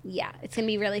night. Yeah, it's going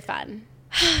to be really fun.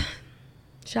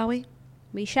 Shall we?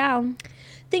 We shall.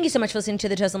 Thank you so much for listening to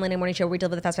the Toast and Lane Morning Show, where we deal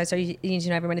with the Fast Five stories you need to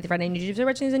know every Monday through Friday on YouTube. So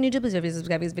watch news on YouTube. Please, if you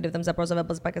subscribe, give us a video, thumbs up, also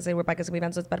available as podcasts. We're podcasts can be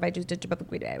found on Spotify, Tuesday, Public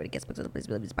Radio. Everybody gets books. Please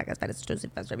believe this podcast. Find us Toast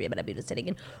and Fast Review. But I'm beautiful sitting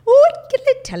in.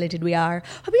 Wicked talented we are.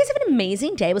 Hope you guys have an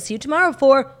amazing day. We'll see you tomorrow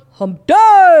for Hump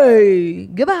Day.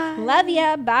 Goodbye. Love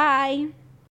ya. Bye.